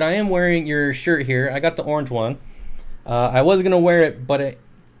see, but I am wearing your shirt here. I got the orange one. I was going to wear it, but it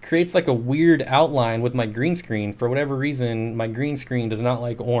creates like a weird outline with my green screen. For whatever reason, my green screen does not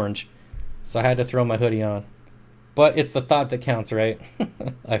like orange. So I had to throw my hoodie on. But it's the thought that counts, right?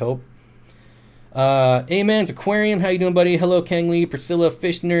 I hope. Amen's Aquarium, how you doing, buddy? Hello, Kanglee. Priscilla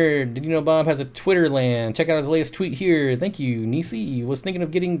Fish Nerd. Did you know Bob has a Twitter land? Check out his latest tweet here. Thank you, Nisi. Was thinking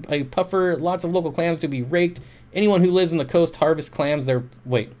of getting a puffer. Lots of local clams to be raked. Anyone who lives on the coast harvest clams.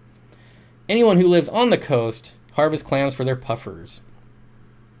 Anyone who lives on the coast harvest clams for their puffers.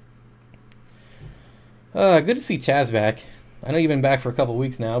 Good to see Chaz back. I know you've been back for a couple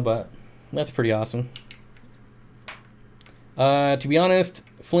weeks now, but that's pretty awesome. To be honest,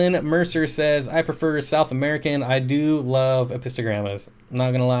 Flynn Mercer says, I prefer South American. I do love epistogrammas. I'm not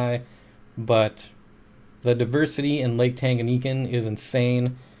going to lie, but the diversity in Lake Tanganyika is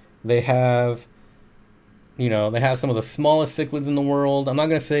insane. They have, they have some of the smallest cichlids in the world. I'm not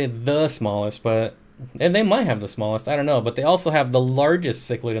going to say the smallest, and they might have the smallest. I don't know, but they also have the largest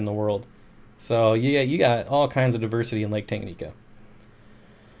cichlid in the world. So yeah, you got all kinds of diversity in Lake Tanganyika.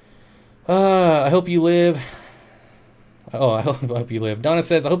 I hope you live. Oh, I hope you live. Donna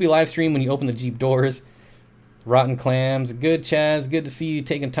says, I hope you live stream when you open the Jeep doors. Rotten clams. Good, Chaz. Good to see you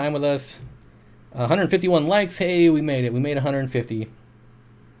taking time with us. 151 likes. Hey, we made it. We made 150.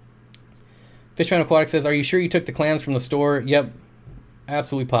 Fishman Aquatic says, are you sure you took the clams from the store? Yep.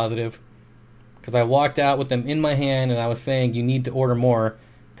 Absolutely positive. Because I walked out with them in my hand and I was saying you need to order more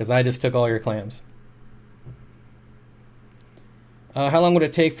because I just took all your clams. How long would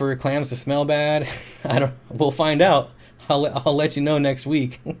it take for clams to smell bad? We'll find out. I'll let you know next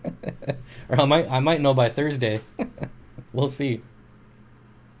week. Or I might know by Thursday. We'll see.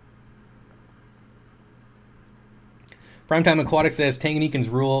 Primetime Aquatic says Tanganyikans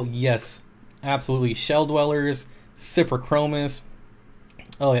rule. Yes, absolutely. Shell dwellers, Cyprichromis.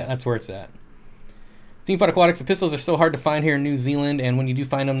 Oh yeah, that's where it's at. Steenfott Aquatics, the pistols are so hard to find here in New Zealand, and when you do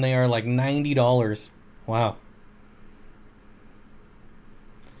find them, they are like $90. Wow.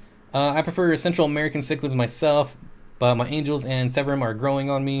 I prefer Central American cichlids myself, but my angels and severum are growing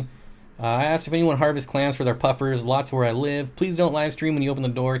on me. I asked if anyone harvests clams for their puffers. Lots where I live. Please don't live stream when you open the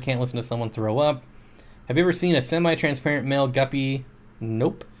door. Can't listen to someone throw up. Have you ever seen a semi-transparent male guppy?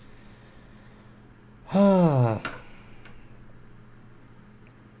 Nope.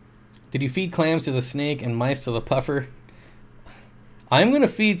 Did you feed clams to the snake and mice to the puffer? I'm going to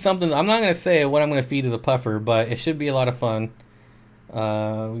feed something. I'm not going to say what I'm going to feed to the puffer, but it should be a lot of fun.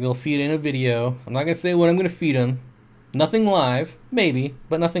 You'll see it in a video. I'm not going to say what I'm going to feed him. Nothing live. Maybe,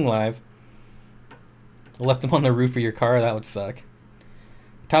 but nothing live. I left them on the roof of your car. That would suck.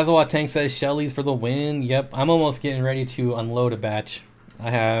 Tazawa Tank says Shelly's for the win. Yep, I'm almost getting ready to unload a batch. I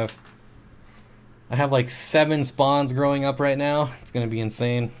have like 7 spawns growing up right now. It's going to be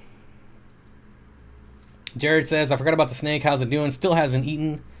insane. Jared says, I forgot about the snake. How's it doing? Still hasn't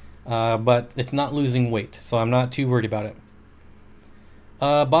eaten, but it's not losing weight, so I'm not too worried about it.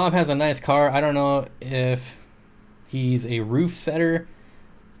 Bob has a nice car. I don't know if he's a roof setter.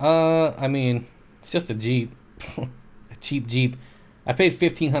 I mean, it's just a Jeep. A cheap Jeep. I paid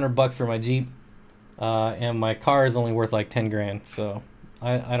 $1,500 for my Jeep, and my car is only worth like 10 grand, so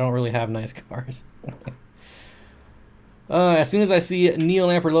I don't really have nice cars. As soon as I see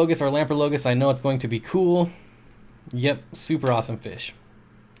Neolamprologus or Lamprologus, I know it's going to be cool. Yep, super awesome fish.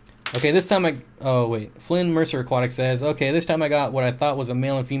 Okay, this time oh wait, Flynn Mercer Aquatic says, okay, this time I got what I thought was a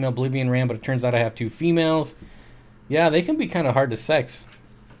male and female Bolivian ram, but it turns out I have 2 females. Yeah, they can be kind of hard to sex.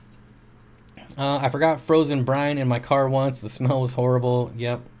 I forgot frozen brine in my car once. The smell was horrible.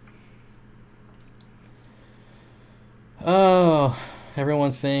 Yep. Oh,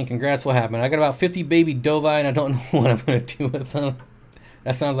 everyone's saying congrats. What happened? I got about 50 baby dovi and I don't know what I'm going to do with them.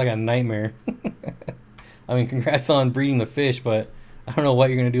 That sounds like a nightmare. I mean, congrats on breeding the fish, but I don't know what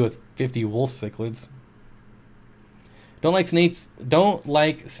you're going to do with 50 wolf cichlids. Don't like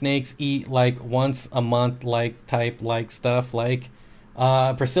snakes eat like once a month like type like stuff like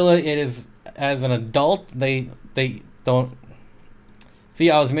Priscilla. It is as an adult they don't see.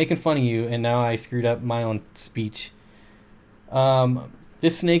 I was making fun of you and now I screwed up my own speech.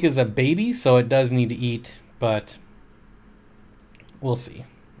 This snake is a baby, so it does need to eat, but we'll see.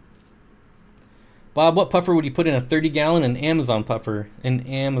 Bob, what puffer would you put in a 30-gallon? An Amazon puffer. An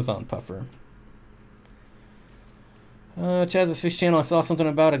Amazon puffer. Chaz's Fish Channel, I saw something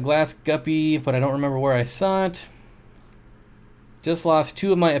about a glass guppy, but I don't remember where I saw it. Just lost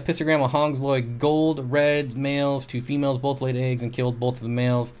 2 of my Epistogramma Hongsloy gold red males. 2 females both laid eggs and killed both of the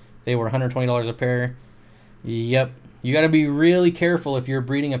males. They were $120 a pair. Yep. You got to be really careful if you're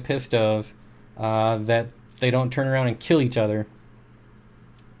breeding Epistos that they don't turn around and kill each other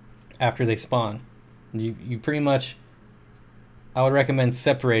after they spawn. You pretty much I would recommend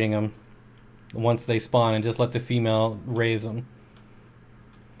separating them once they spawn and just let the female raise them.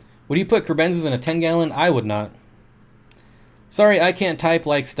 Would you put cribenzas in a 10-gallon? I would not. Sorry, I can't type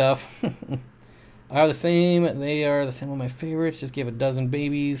like stuff. Are the same. They are the same one of my favorites. Just gave a dozen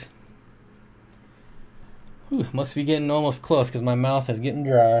babies. Whew, must be getting almost close because my mouth is getting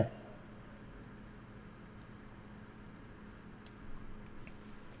dry.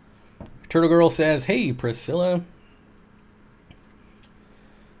 Turtle Girl says, hey, Priscilla.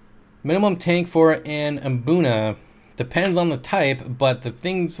 Minimum tank for an Mbuna. Depends on the type, but the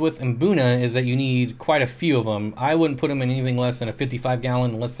things with Mbuna is that you need quite a few of them. I wouldn't put them in anything less than a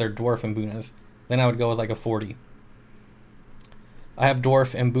 55-gallon unless they're dwarf Mbunas. Then I would go with like a 40. I have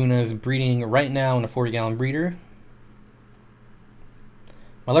dwarf Mbunas breeding right now in a 40-gallon breeder.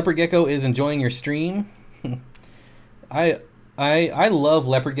 My leopard gecko is enjoying your stream. I love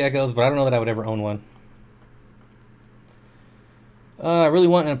leopard geckos, but I don't know that I would ever own one. I really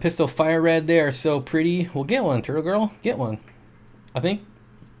want an Episto Fire Red. They are so pretty. Well, get one, Turtle Girl. Get one. I think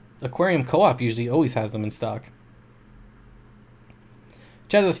Aquarium Co-op usually always has them in stock.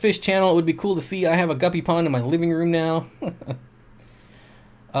 Chaz's Fish Channel. It would be cool to see. I have a guppy pond in my living room now.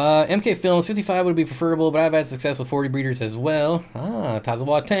 MK Films. 55 would be preferable, but I've had success with 40 breeders as well.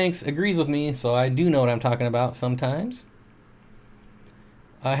 Tazawa Tanks agrees with me, so I do know what I'm talking about sometimes.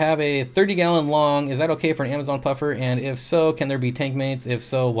 I have a 30-gallon long. Is that okay for an Amazon puffer? And if so, can there be tank mates? If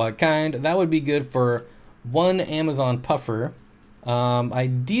so, what kind? That would be good for one Amazon puffer.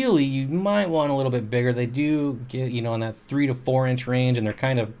 Ideally, you might want a little bit bigger. They do get, you know, in that 3 to 4 inch range, and they're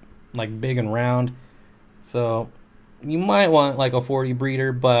kind of like big and round. So you might want like a 40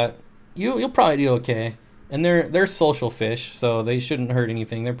 breeder, but you'll probably do okay. And they're social fish, so they shouldn't hurt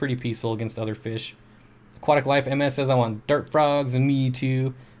anything. They're pretty peaceful against other fish. Aquatic Life MS says I want dart frogs, and me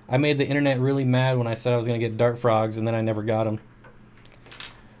too. I made the internet really mad when I said I was going to get dart frogs, and then I never got them.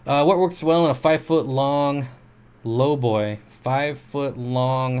 What works well in a 5-foot long low boy? 5-foot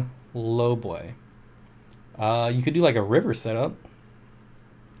long low boy. You could do like a river setup.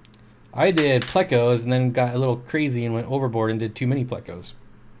 I did plecos and then got a little crazy and went overboard and did too many plecos.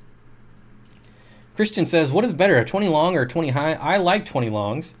 Christian says, what is better, a 20 long or a 20 high? I like 20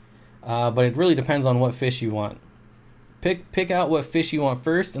 longs. But it really depends on what fish you want. Pick out what fish you want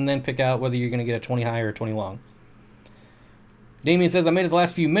first, and then pick out whether you're going to get a 20 high or a 20 long. Damien says, I made it the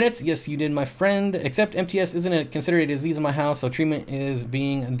last few minutes. Yes, you did, my friend. Except MTS isn't considered a disease in my house, so treatment is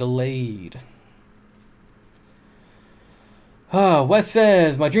being delayed. Wes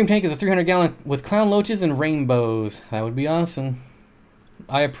says, my dream tank is a 300-gallon with clown loaches and rainbows. That would be awesome.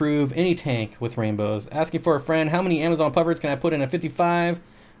 I approve any tank with rainbows. Asking for a friend, how many Amazon puffers can I put in a 55?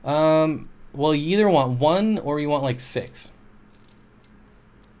 Well, you either want 1 or you want like 6.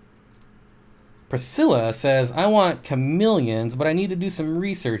 Priscilla says, I want chameleons, but I need to do some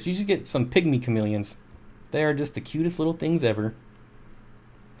research. You should get some pygmy chameleons. They are just the cutest little things ever.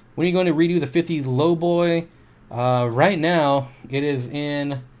 When are you going to redo the 50 low boy? Right now, it is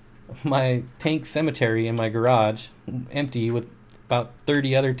in my tank cemetery in my garage, empty with about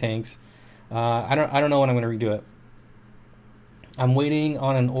 30 other tanks. I don't know when I'm going to redo it. I'm waiting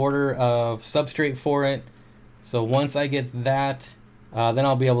on an order of substrate for it. So once I get that, then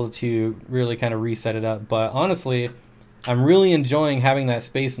I'll be able to really kind of reset it up. But honestly, I'm really enjoying having that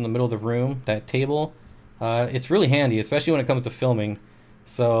space in the middle of the room, that table. It's really handy, especially when it comes to filming.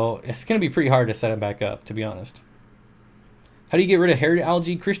 So it's going to be pretty hard to set it back up, to be honest. How do you get rid of hair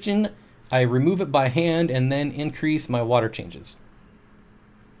algae, Christian? I remove it by hand and then increase my water changes.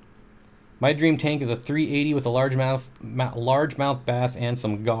 My dream tank is a 380 with a largemouth bass and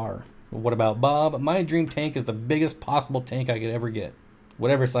some gar. What about Bob? My dream tank is the biggest possible tank I could ever get,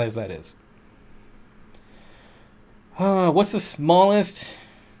 whatever size that is. What's the smallest,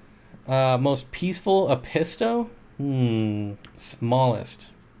 most peaceful Episto? Smallest.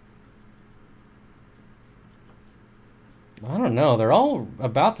 I don't know. They're all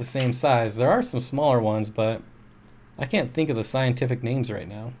about the same size. There are some smaller ones, but I can't think of the scientific names right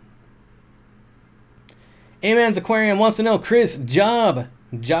now. A-Man's Aquarium wants to know, Chris, Job,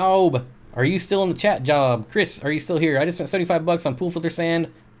 are you still in the chat, Job? Chris, are you still here? I just spent 75 bucks on pool filter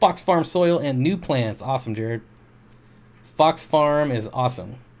sand, Fox Farm soil, and new plants. Awesome, Jared. Fox Farm is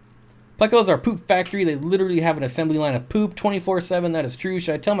awesome. Plecos are poop factory. They literally have an assembly line of poop 24/7. That is true.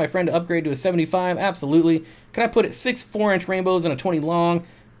 Should I tell my friend to upgrade to a 75? Absolutely. Could I put it 6 4-inch rainbows and a 20 long?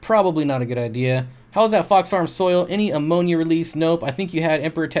 Probably not a good idea. How's that Fox Farm soil? Any ammonia release? Nope. I think you had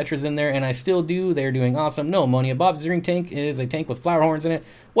Emperor Tetras in there, and I still do. They're doing awesome. No ammonia. Bob's drink tank is a tank with flower horns in it.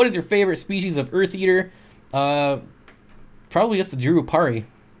 What is your favorite species of earth eater? Probably just the Jurupari.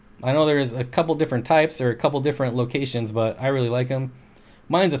 I know there's a couple different types or a couple different locations, but I really like them.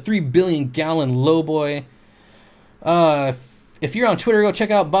 Mine's a 3 billion gallon lowboy. If you're on Twitter, go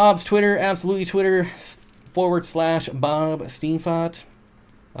check out Bob's Twitter, absolutely Twitter / Bob Steenfott.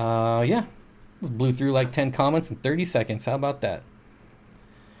 Yeah, just blew through like 10 comments in 30 seconds. How about that?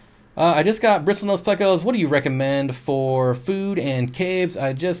 I just got bristlenose plecos. What do you recommend for food and caves?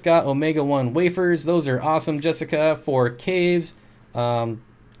 I just got omega-1 wafers. Those are awesome, Jessica. For caves, the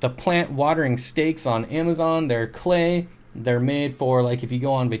plant watering stakes on Amazon. They're clay. They're made for, like, if you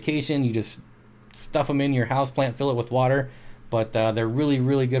go on vacation, you just stuff them in your houseplant, fill it with water. But they're really,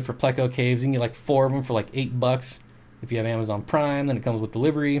 really good for pleco caves. You can get like 4 of them for like $8 if you have Amazon Prime. Then it comes with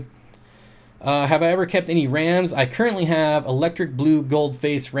delivery. Have I ever kept any rams? I currently have electric blue gold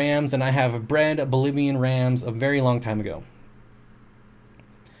face rams, and I have bred Bolivian rams a very long time ago.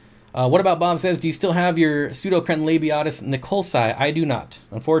 What about Bob says, do you still have your Pseudocren labiatus nicolsi? I do not.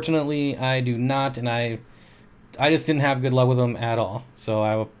 Unfortunately, I do not, and I just didn't have good luck with them at all.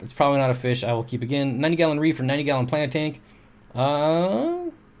 So it's probably not a fish I will keep again. 90-gallon reef or 90-gallon plant tank. If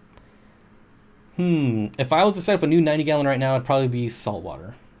I was to set up a new 90-gallon right now, it'd probably be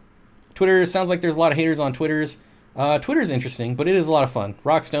saltwater. Twitter, sounds like there's a lot of haters on Twitter's. Twitter's interesting, but it is a lot of fun.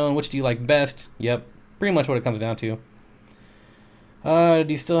 Rockstone, which do you like best? Yep, pretty much what it comes down to. Do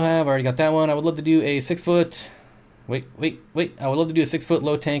you still have? I already got that one. I would love to do a 6-foot. Wait. I would love to do a 6-foot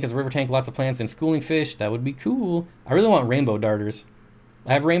low tank as a river tank, lots of plants and schooling fish. That would be cool. I really want rainbow darters.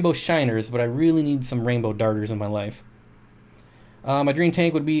 I have rainbow shiners, but I really need some rainbow darters in my life. My dream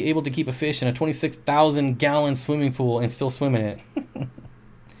tank would be able to keep a fish in a 26,000-gallon swimming pool and still swim in it.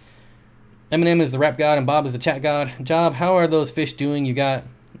 Eminem is the rap god and Bob is the chat god. Job, how are those fish doing? You got...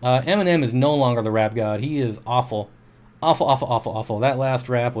 Eminem is no longer the rap god. He is awful. Awful. That last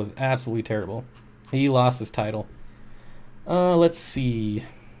rap was absolutely terrible. He lost his title. Let's see.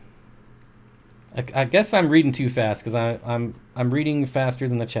 I guess I'm reading too fast because I'm reading faster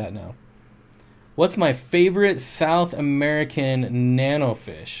than the chat now. What's my favorite South American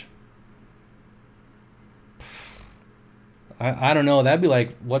nanofish? I don't know. That'd be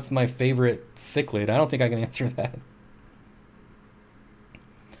like, what's my favorite cichlid? I don't think I can answer that.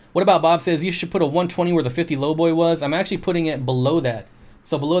 What about Bob says you should put a 120 where the 50 lowboy was? I'm actually putting it below that.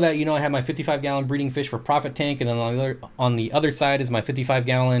 So below that, you know, I have my 55-gallon breeding fish for profit tank, and then on the other side is my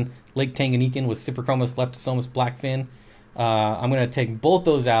 55-gallon Lake Tanganyika with Cypricomus leptosomus blackfin. I'm going to take both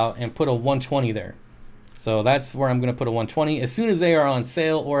those out and put a 120 there. So that's where I'm going to put a 120 as soon as they are on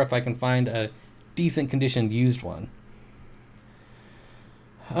sale, or if I can find a decent conditioned used one.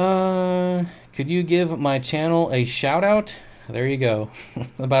 Could you give my channel a shout out? There you go.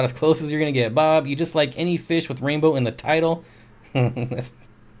 About as close as you're going to get. Bob, you just like any fish with rainbow in the title? That's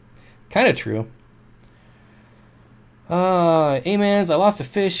kind of true. Amens, I lost a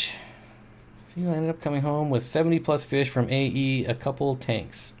fish. I ended up coming home with 70 plus fish from AE, a couple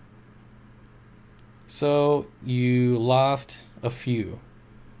tanks. So you lost a few.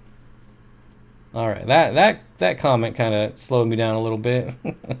 All right, that comment kind of slowed me down a little bit.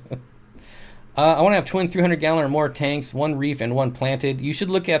 I want to have twin 300-gallon or more tanks, 1 reef and 1 planted. You should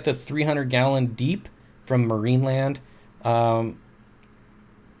look at the 300-gallon deep from Marineland. I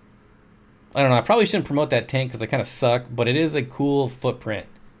don't know. I probably shouldn't promote that tank because I kind of suck, but it is a cool footprint.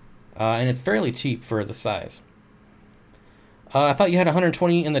 And it's fairly cheap for the size. I thought you had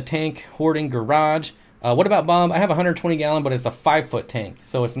 120 in the tank hoarding garage. What about Bob? I have a 120-gallon, but it's a 5-foot tank.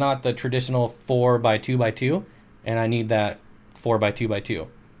 So it's not the traditional 4x2x2. And I need that 4x2x2.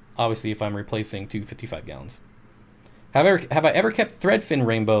 Obviously, if I'm replacing 2 55-gallons. Have I ever kept threadfin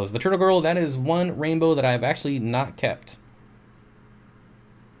rainbows? The Turtle Girl, that is one rainbow that I've actually not kept.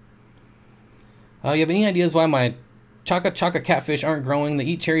 You have any ideas why my Chaka catfish aren't growing? They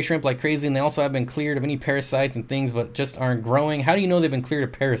eat cherry shrimp like crazy, and they also have been cleared of any parasites and things, but just aren't growing. How do you know they've been cleared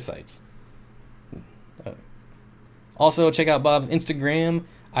of parasites? Also, check out Bob's Instagram.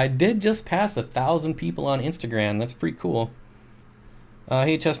 I did just pass 1,000 people on Instagram. That's pretty cool.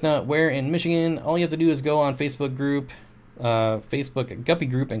 Hey Chestnut, where in Michigan? All you have to do is go on Facebook group, Facebook Guppy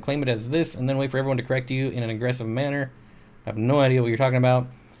group, and claim it as this, and then wait for everyone to correct you in an aggressive manner. I have no idea what you're talking about.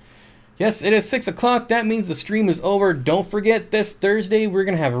 Yes, it is 6 o'clock. That means the stream is over. Don't forget, this Thursday, we're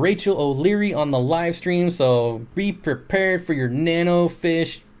going to have Rachel O'Leary on the live stream, so be prepared for your nano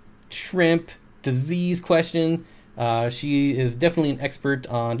fish, shrimp, disease question. She is definitely an expert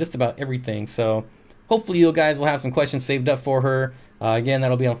on just about everything, so hopefully you guys will have some questions saved up for her. Again,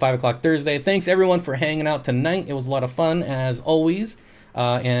 that'll be on 5 o'clock Thursday. Thanks, everyone, for hanging out tonight. It was a lot of fun, as always.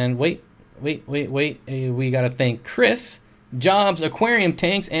 And wait. We got to thank Chris Jobs, Aquarium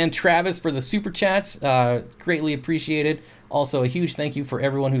Tanks, and Travis for the super chats. Greatly appreciated. Also, a huge thank you for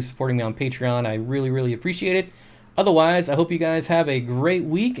everyone who's supporting me on Patreon. I really, really appreciate it. Otherwise, I hope you guys have a great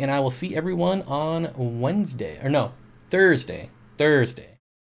week, and I will see everyone on Wednesday. Or no, Thursday. Thursday.